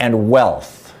and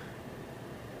wealth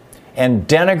and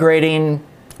denigrating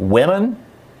women,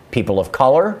 people of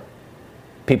color,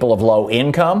 people of low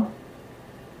income.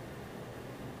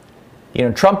 You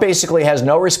know, Trump basically has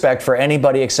no respect for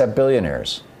anybody except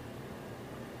billionaires.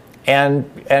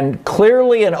 And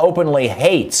clearly and openly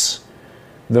hates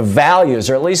the values,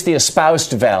 or at least the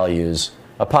espoused values,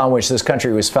 upon which this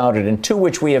country was founded and to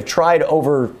which we have tried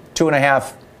over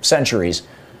 2.5 centuries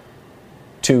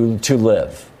to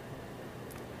live.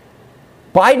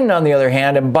 Biden, on the other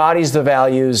hand, embodies the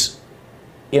values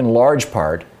in large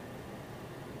part.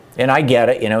 And I get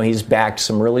it, you know, he's backed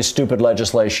some really stupid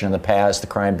legislation in the past, the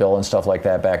crime bill and stuff like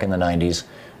that back in the 90s.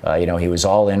 You know, he was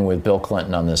all in with Bill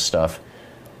Clinton on this stuff.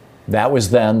 That was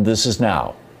then, this is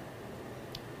now.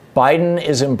 Biden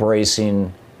is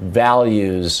embracing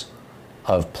values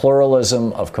of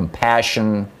pluralism, of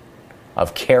compassion,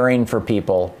 of caring for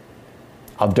people,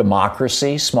 of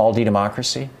democracy, small d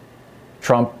democracy.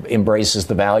 Trump embraces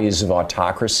the values of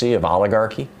autocracy, of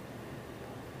oligarchy.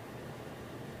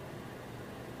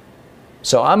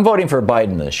 So I'm voting for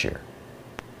Biden this year.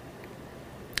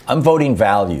 I'm voting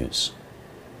values.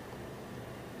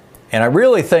 And I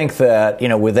really think that, you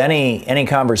know, with any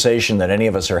conversation that any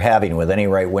of us are having with any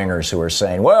right-wingers who are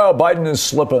saying, well, Biden is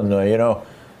slipping, you know,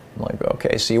 I'm like,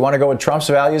 okay, so you want to go with Trump's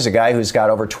values, a guy who's got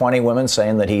over 20 women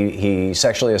saying that he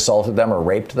sexually assaulted them or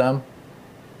raped them?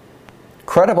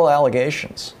 Credible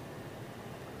allegations.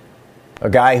 A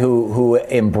guy who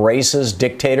embraces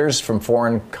dictators from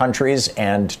foreign countries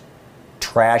and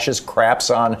trashes, craps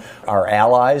on our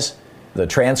allies. The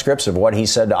transcripts of what he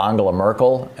said to Angela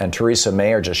Merkel and Theresa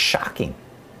May are just shocking.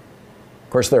 Of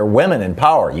course, there are women in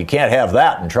power. You can't have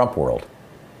that in Trump world.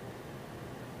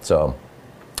 So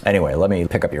Anyway, let me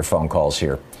pick up your phone calls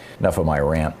here. Enough of my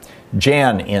rant.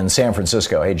 Jan in San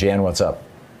Francisco. Hey, Jan, what's up?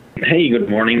 Hey, good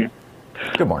morning.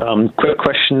 Good morning. Quick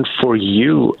question for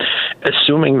you.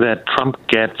 Assuming that Trump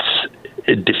gets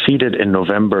defeated in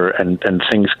November and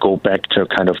things go back to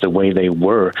kind of the way they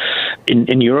were,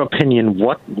 in your opinion,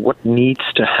 what needs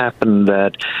to happen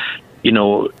that, you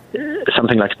know,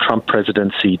 something like Trump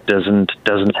presidency doesn't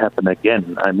happen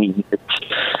again? I mean,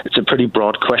 it's a pretty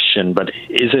broad question, but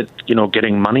is it, you know,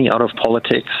 getting money out of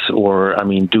politics, or, I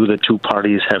mean, do the two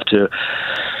parties have to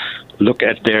look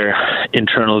at their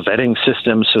internal vetting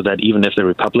system so that even if the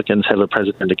Republicans have a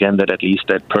president again, that at least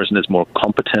that person is more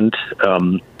competent?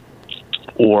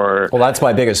 Well, that's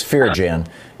my biggest fear, Jan.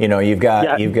 You know, you've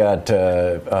got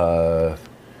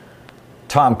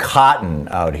Tom Cotton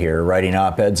out here writing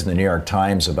op-eds in the New York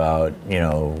Times about, you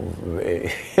know,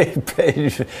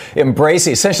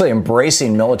 essentially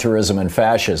embracing militarism and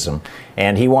fascism,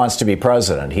 and he wants to be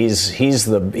president. He's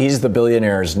the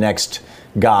billionaires' next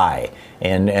guy,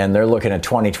 and they're looking at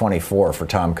 2024 for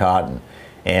Tom Cotton,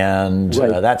 and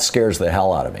that scares the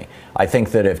hell out of me. I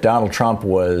think that if Donald Trump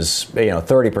was,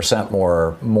 30%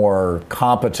 more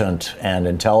competent and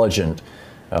intelligent,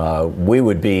 we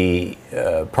would be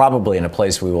probably in a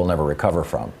place we will never recover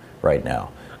from right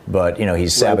now. But, you know,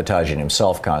 he's sabotaging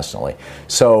himself constantly.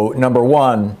 So, number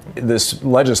one, this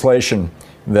legislation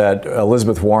that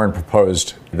Elizabeth Warren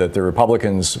proposed that the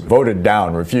Republicans voted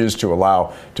down, refused to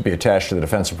allow to be attached to the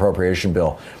defense appropriation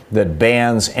bill, that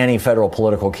bans any federal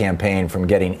political campaign from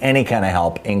getting any kind of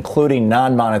help, including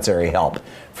non-monetary help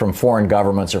from foreign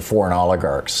governments or foreign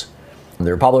oligarchs.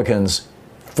 The Republicans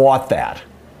fought that.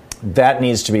 That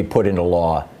needs to be put into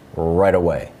law right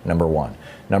away, number one.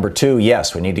 Number two,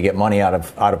 yes, we need to get money out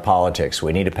of politics.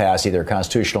 We need to pass either a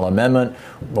constitutional amendment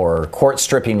or court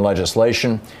stripping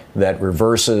legislation that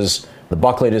reverses the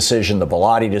Buckley decision, the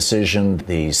Bellotti decision,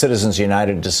 the Citizens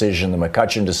United decision, the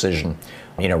McCutcheon decision,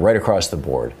 right across the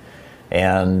board.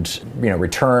 And,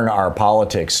 return our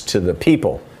politics to the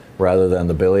people rather than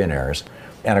the billionaires.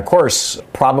 And of course,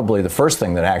 probably the first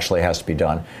thing that actually has to be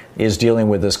done is dealing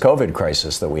with this COVID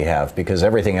crisis that we have, because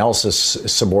everything else is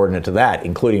subordinate to that,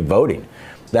 including voting.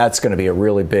 That's going to be a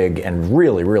really big and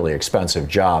really, really expensive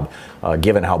job,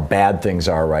 given how bad things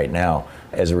are right now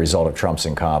as a result of Trump's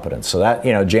incompetence. So that,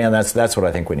 Jan, that's what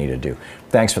I think we need to do.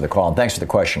 Thanks for the call and thanks for the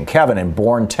question. Kevin in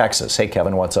Bourne, Texas. Hey,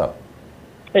 Kevin, what's up?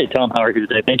 Hey, Tom, how are you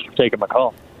today? Thank you for taking my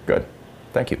call. Good.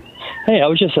 Thank you. Hey, I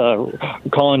was just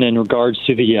calling in regards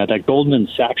to that Goldman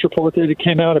Sachs report that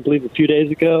came out, I believe, a few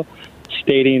days ago,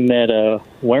 stating that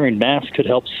wearing masks could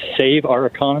help save our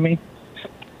economy.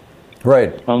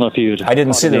 Right. I don't know if you. I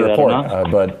didn't see the report,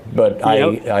 but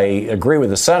I agree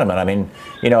with the sentiment. I mean,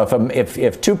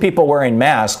 if two people wearing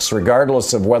masks,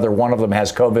 regardless of whether one of them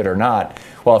has COVID or not,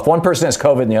 well, if one person has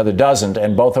COVID and the other doesn't,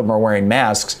 and both of them are wearing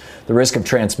masks, the risk of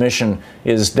transmission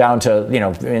is down to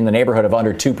in the neighborhood of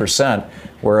under 2%.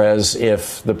 Whereas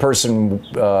if the person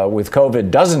with COVID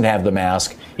doesn't have the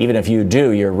mask, even if you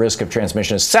do, your risk of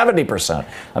transmission is 70%.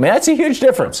 I mean, that's a huge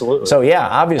difference. Absolutely. So yeah,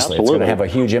 obviously, Absolutely. It's going to have a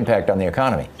huge impact on the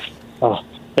economy. Oh,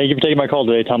 thank you for taking my call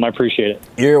today, Tom. I appreciate it.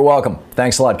 You're welcome.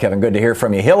 Thanks a lot, Kevin. Good to hear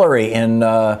from you. Hillary in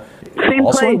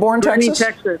also in Bourne, Texas?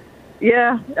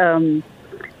 Yeah.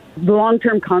 The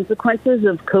long-term consequences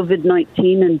of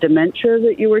COVID-19 and dementia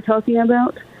that you were talking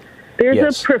about.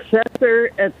 There's a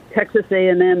professor at Texas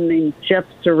A&M named Jeff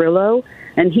Cirillo,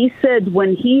 and he said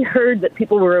when he heard that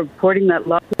people were reporting that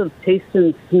loss of taste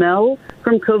and smell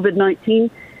from COVID-19,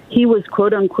 he was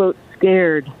quote-unquote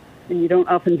scared. And you don't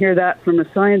often hear that from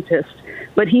a scientist.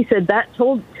 But he said that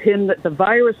told him that the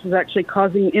virus was actually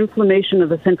causing inflammation of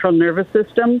the central nervous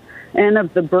system and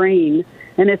of the brain.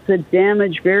 And it's a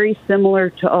damage very similar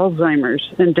to Alzheimer's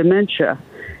and dementia.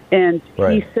 And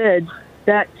he said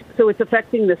that, so it's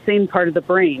affecting the same part of the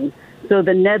brain. So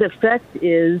the net effect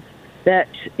is that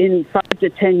in 5 to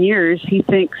 10 years, he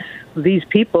thinks these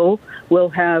people will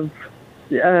have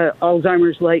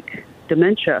Alzheimer's-like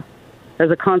dementia as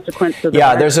a consequence of the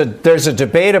virus. There's a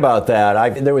debate about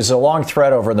that. There was a long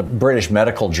thread over in the British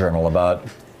Medical Journal about,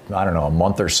 a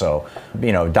month or so,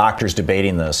 doctors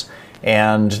debating this.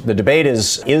 And the debate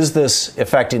is this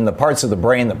affecting the parts of the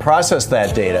brain that process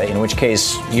that data, in which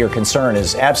case your concern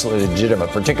is absolutely legitimate,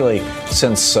 particularly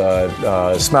since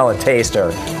smell and taste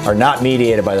are not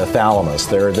mediated by the thalamus.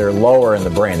 They're lower in the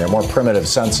brain. They're more primitive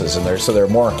senses, and they're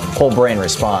more whole brain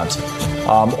response.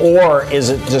 Or is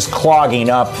it just clogging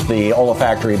up the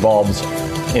olfactory bulbs?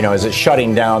 Is it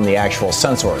shutting down the actual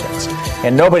sense organs?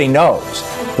 And nobody knows.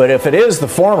 But if it is the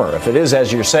former, if it is,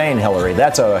 as you're saying, Hillary,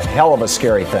 that's a hell of a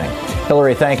scary thing.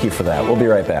 Hillary, thank you for that. We'll be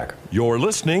right back. You're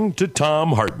listening to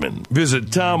Thom Hartmann. Visit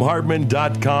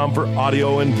ThomHartmann.com for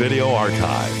audio and video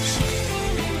archives.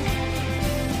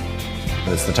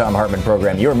 It's the Thom Hartmann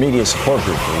Program, your media support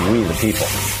group for we the people.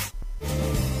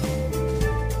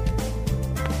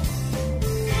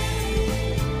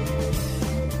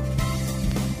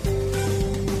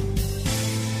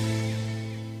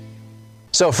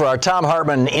 So for our Thom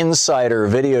Hartmann Insider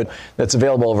video that's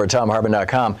available over at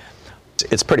ThomHartmann.com,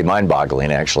 it's pretty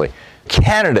mind-boggling, actually.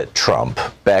 Candidate Trump,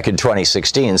 back in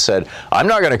 2016, said, I'm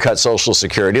not going to cut Social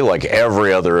Security like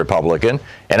every other Republican,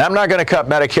 and I'm not going to cut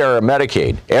Medicare or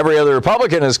Medicaid. Every other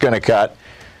Republican is going to cut,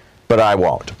 but I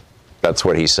won't. That's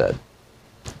what he said.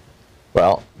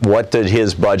 Well, what did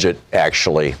his budget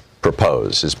actually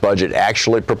propose? His budget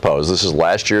actually proposed, this is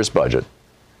last year's budget.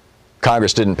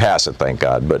 Congress didn't pass it, thank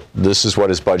God, but this is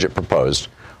what his budget proposed.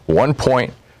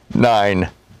 $1.9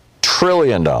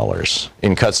 trillion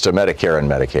in cuts to Medicare and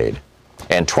Medicaid,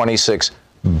 and $26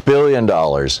 billion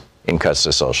in cuts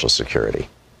to Social Security.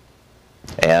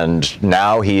 And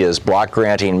now he is block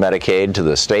granting Medicaid to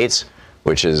the states,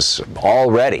 which is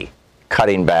already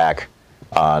cutting back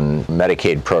on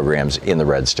Medicaid programs in the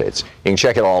red states. You can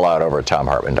check it all out over at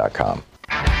ThomHartmann.com.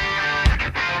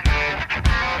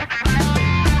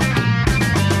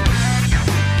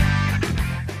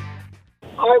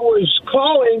 I was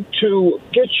calling to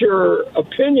get your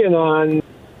opinion on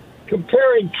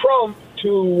comparing Trump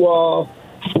to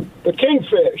the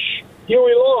Kingfish,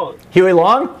 Huey Long. Huey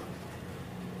Long?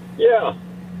 Yeah.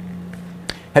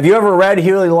 Have you ever read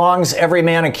Huey Long's Every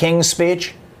Man a King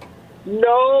speech? No,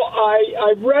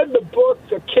 I read the book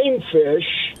The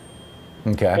Kingfish.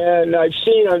 Okay. And I've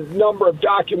seen a number of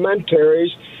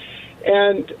documentaries.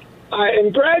 And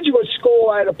in graduate school,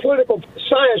 I had a political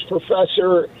science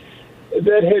professor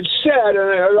that had said, and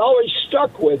it always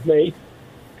stuck with me,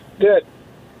 that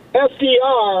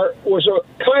FDR was a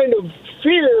kind of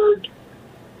feared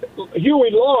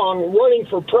Huey Long running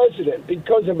for president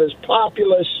because of his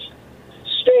populist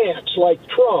stance, like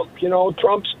Trump,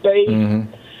 Trump's base.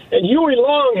 Mm-hmm. And Huey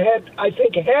Long had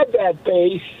that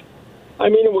base. I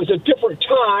mean, it was a different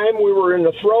time. We were in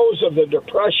the throes of the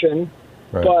Depression,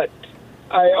 right. But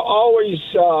I always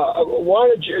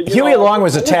wanted you. Huey Long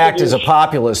was attacked as a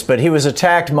populist, but he was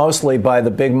attacked mostly by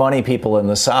the big money people in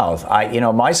the South.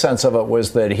 My sense of it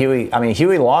was that Huey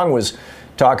Long was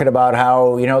talking about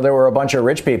how, there were a bunch of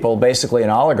rich people, basically an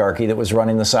oligarchy that was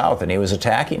running the South, and he was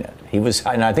attacking it.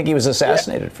 And I think he was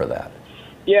assassinated for that.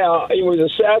 Yeah, he was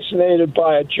assassinated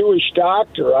by a Jewish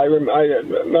doctor. I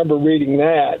remember reading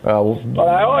that. But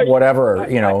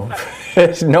no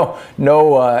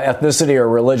ethnicity or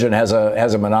religion has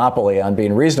a monopoly on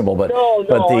being reasonable. But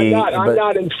I'm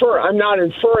not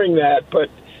inferring that.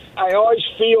 But I always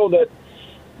feel that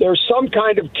there's some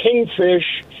kind of kingfish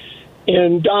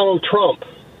in Donald Trump.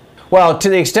 Well, to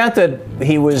the extent that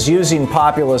he was using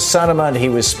populist sentiment, he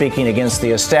was speaking against the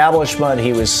establishment,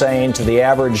 he was saying to the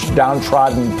average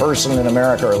downtrodden person in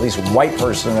America, or at least white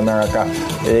person in America,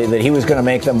 that he was going to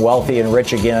make them wealthy and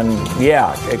rich again.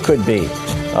 Yeah, it could be.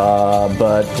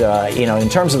 In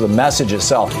terms of the message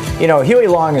itself, Huey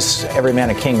Long's Every Man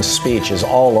a King's speech is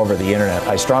all over the internet.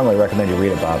 I strongly recommend you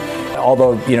read about it.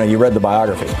 Although, you read the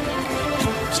biography.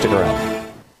 Stick around.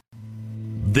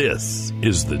 This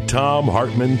is the Thom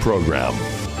Hartmann Program.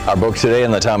 Our book today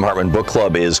in the Thom Hartmann Book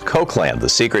Club is Cokeland, The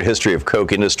Secret History of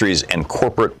Coke Industries and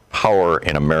Corporate Power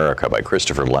in America by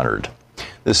Christopher Leonard.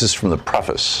 This is from the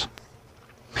preface.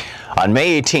 On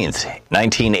May 18th,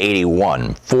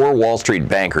 1981, 4 Wall Street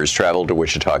bankers traveled to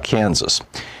Wichita, Kansas.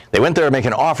 They went there to make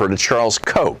an offer to Charles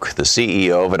Koch, the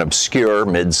CEO of an obscure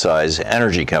mid-size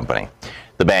energy company.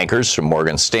 The bankers from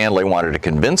Morgan Stanley wanted to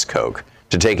convince Koch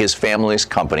to take his family's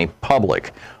company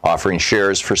public, offering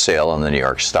shares for sale on the New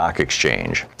York Stock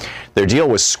Exchange. Their deal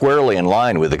was squarely in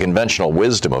line with the conventional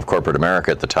wisdom of corporate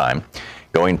America at the time.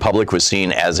 Going public was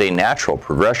seen as a natural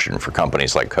progression for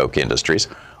companies like Koch Industries,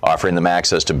 offering them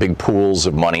access to big pools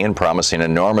of money and promising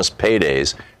enormous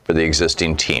paydays for the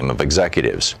existing team of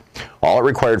executives. All it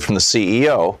required from the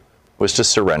CEO was to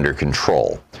surrender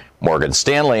control. Morgan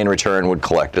Stanley, in return, would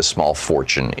collect a small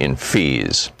fortune in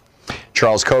fees.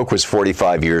 Charles Koch was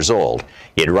 45 years old.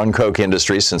 He had run Koch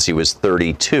Industries since he was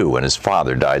 32 when his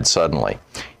father died suddenly.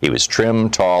 He was trim,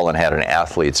 tall, and had an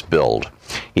athlete's build.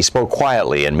 He spoke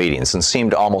quietly in meetings and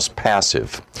seemed almost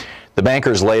passive. The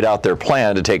bankers laid out their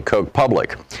plan to take Koch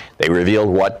public. They revealed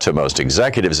what, to most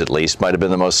executives at least, might have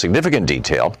been the most significant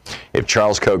detail. If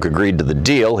Charles Koch agreed to the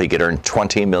deal, he could earn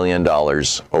 $20 million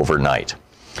overnight.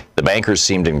 The bankers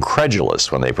seemed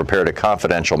incredulous when they prepared a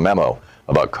confidential memo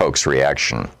about Koch's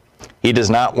reaction. He does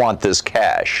not want this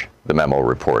cash, the memo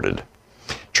reported.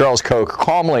 Charles Koch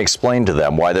calmly explained to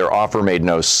them why their offer made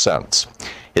no sense.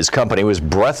 His company was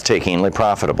breathtakingly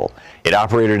profitable. It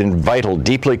operated in vital,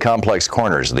 deeply complex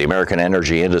corners of the American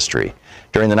energy industry.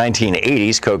 During the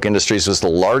 1980s, Koch Industries was the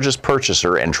largest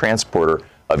purchaser and transporter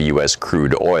of U.S.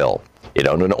 crude oil. It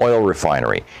owned an oil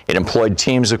refinery. It employed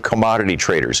teams of commodity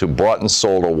traders who bought and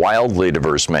sold a wildly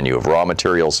diverse menu of raw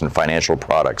materials and financial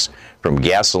products, from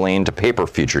gasoline to paper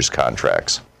futures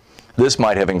contracts. This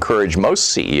might have encouraged most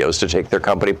CEOs to take their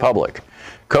company public.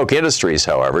 Koch Industries,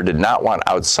 however, did not want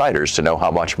outsiders to know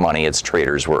how much money its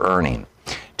traders were earning.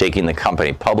 Taking the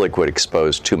company public would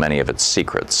expose too many of its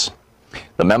secrets.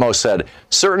 The memo said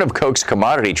certain of Koch's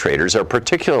commodity traders are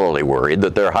particularly worried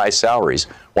that their high salaries,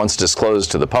 once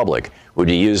disclosed to the public, would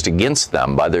be used against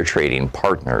them by their trading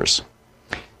partners.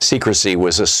 Secrecy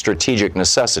was a strategic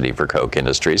necessity for Koch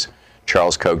Industries.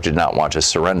 Charles Koch did not want to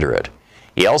surrender it.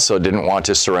 He also didn't want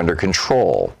to surrender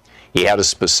control. He had a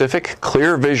specific,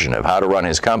 clear vision of how to run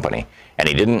his company, and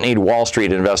he didn't need Wall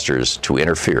Street investors to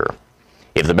interfere.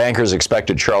 If the bankers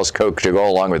expected Charles Koch to go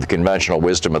along with the conventional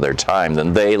wisdom of their time,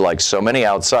 then they, like so many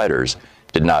outsiders,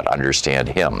 did not understand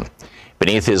him.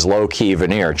 Beneath his low-key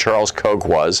veneer, Charles Koch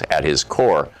was, at his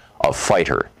core, a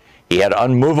fighter. He had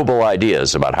unmovable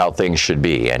ideas about how things should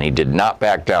be, and he did not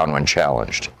back down when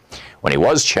challenged. When he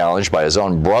was challenged by his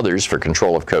own brothers for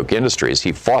control of Koch Industries,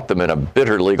 he fought them in a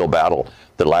bitter legal battle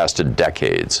that lasted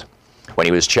decades. When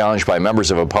he was challenged by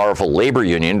members of a powerful labor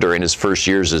union during his first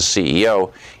years as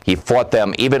CEO, he fought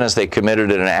them even as they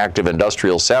committed an act of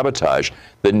industrial sabotage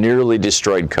that nearly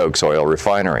destroyed Koch's oil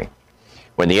refinery.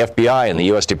 When the FBI and the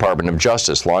U.S. Department of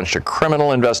Justice launched a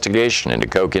criminal investigation into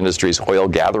Koch Industries' oil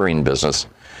gathering business,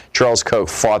 Charles Koch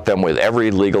fought them with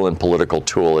every legal and political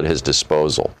tool at his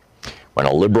disposal. When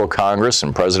a liberal Congress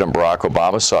and President Barack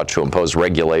Obama sought to impose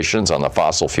regulations on the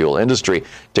fossil fuel industry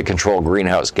to control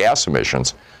greenhouse gas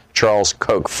emissions, Charles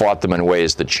Koch fought them in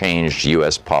ways that changed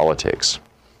U.S. politics.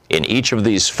 In each of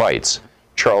these fights,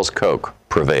 Charles Koch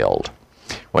prevailed.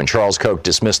 When Charles Koch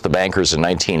dismissed the bankers in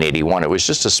 1981, it was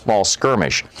just a small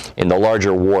skirmish in the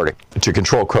larger war to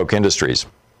control Koch Industries.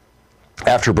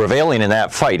 After prevailing in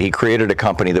that fight, he created a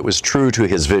company that was true to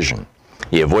his vision.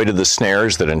 He avoided the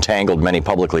snares that entangled many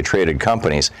publicly traded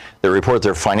companies that report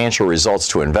their financial results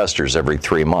to investors every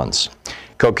 3 months.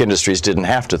 Koch Industries didn't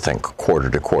have to think quarter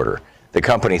to quarter. The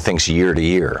company thinks year to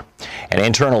year. An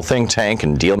internal think tank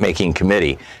and deal-making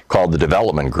committee called the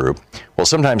Development Group will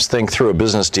sometimes think through a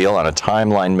business deal on a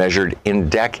timeline measured in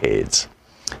decades.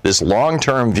 This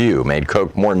long-term view made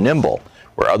Koch more nimble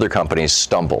where other companies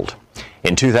stumbled.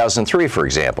 In 2003, for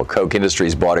example, Koch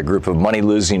Industries bought a group of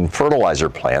money-losing fertilizer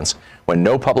plants when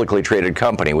no publicly traded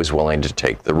company was willing to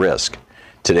take the risk.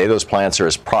 Today, those plants are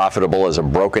as profitable as a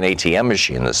broken ATM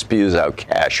machine that spews out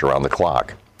cash around the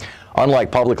clock.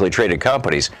 Unlike publicly traded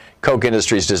companies, Koch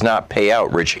Industries does not pay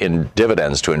out rich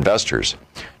dividends to investors.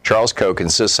 Charles Koch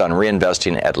insists on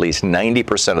reinvesting at least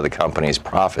 90% of the company's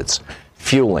profits,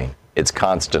 fueling its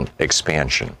constant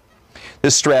expansion.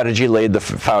 This strategy laid the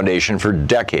foundation for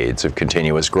decades of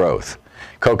continuous growth.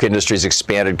 Koch Industries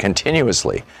expanded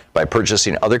continuously by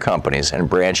purchasing other companies and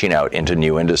branching out into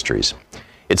new industries.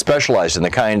 It specialized in the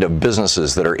kind of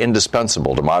businesses that are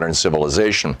indispensable to modern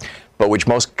civilization, but which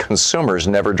most consumers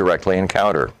never directly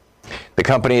encounter. The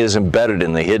company is embedded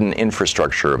in the hidden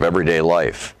infrastructure of everyday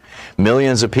life.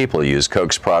 Millions of people use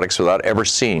Koch's products without ever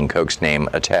seeing Koch's name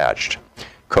attached.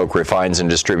 Koch refines and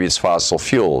distributes fossil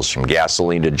fuels, from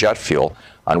gasoline to jet fuel,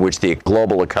 on which the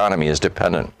global economy is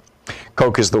dependent.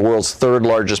 Koch is the world's third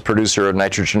largest producer of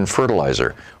nitrogen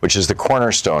fertilizer, which is the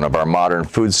cornerstone of our modern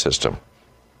food system.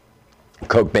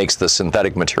 Koch makes the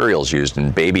synthetic materials used in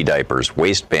baby diapers,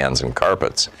 waistbands, and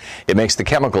carpets. It makes the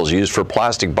chemicals used for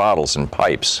plastic bottles and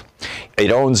pipes. It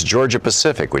owns Georgia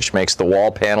Pacific, which makes the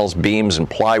wall panels, beams, and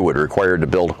plywood required to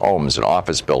build homes and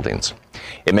office buildings.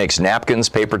 It makes napkins,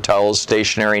 paper towels,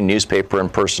 stationery, newspaper,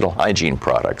 and personal hygiene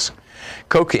products.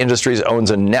 Koch Industries owns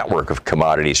a network of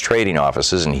commodities trading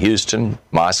offices in Houston,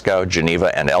 Moscow,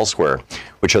 Geneva, and elsewhere,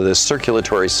 which are the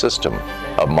circulatory system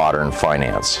of modern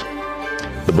finance.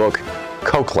 The book,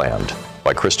 Kochland,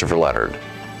 by Christopher Leonard.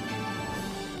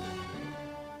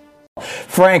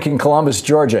 Frank in Columbus,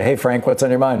 Georgia. Hey, Frank, what's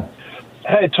on your mind?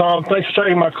 Hey, Tom, thanks for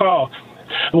taking my call.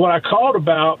 What I called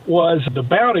about was the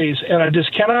bounties, and I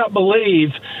just cannot believe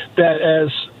that as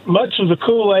much of the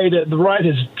Kool-Aid that the right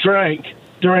has drank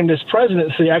during this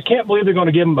presidency, I can't believe they're going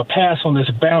to give them a pass on this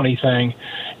bounty thing.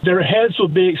 Their heads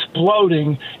would be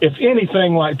exploding if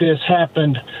anything like this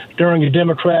happened during a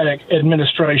Democratic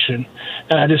administration.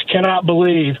 And I just cannot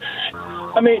believe.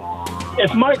 I mean,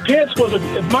 if Mike Pence was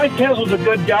a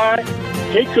good guy,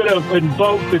 he could have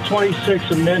invoked the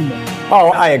 26th Amendment.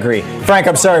 Oh, I agree. Frank,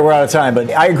 I'm sorry we're out of time, but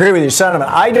I agree with your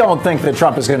sentiment. I don't think that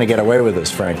Trump is going to get away with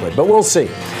this, frankly, but we'll see.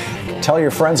 Tell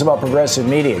your friends about Progressive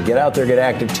Media. Get out there, get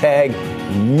active, tag.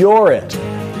 You're it.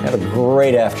 Have a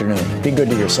great afternoon. Be good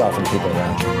to yourself and people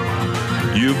around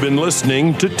you. You've been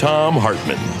listening to Thom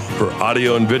Hartmann. For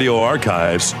audio and video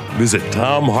archives, visit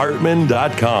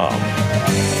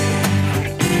thomhartmann.com.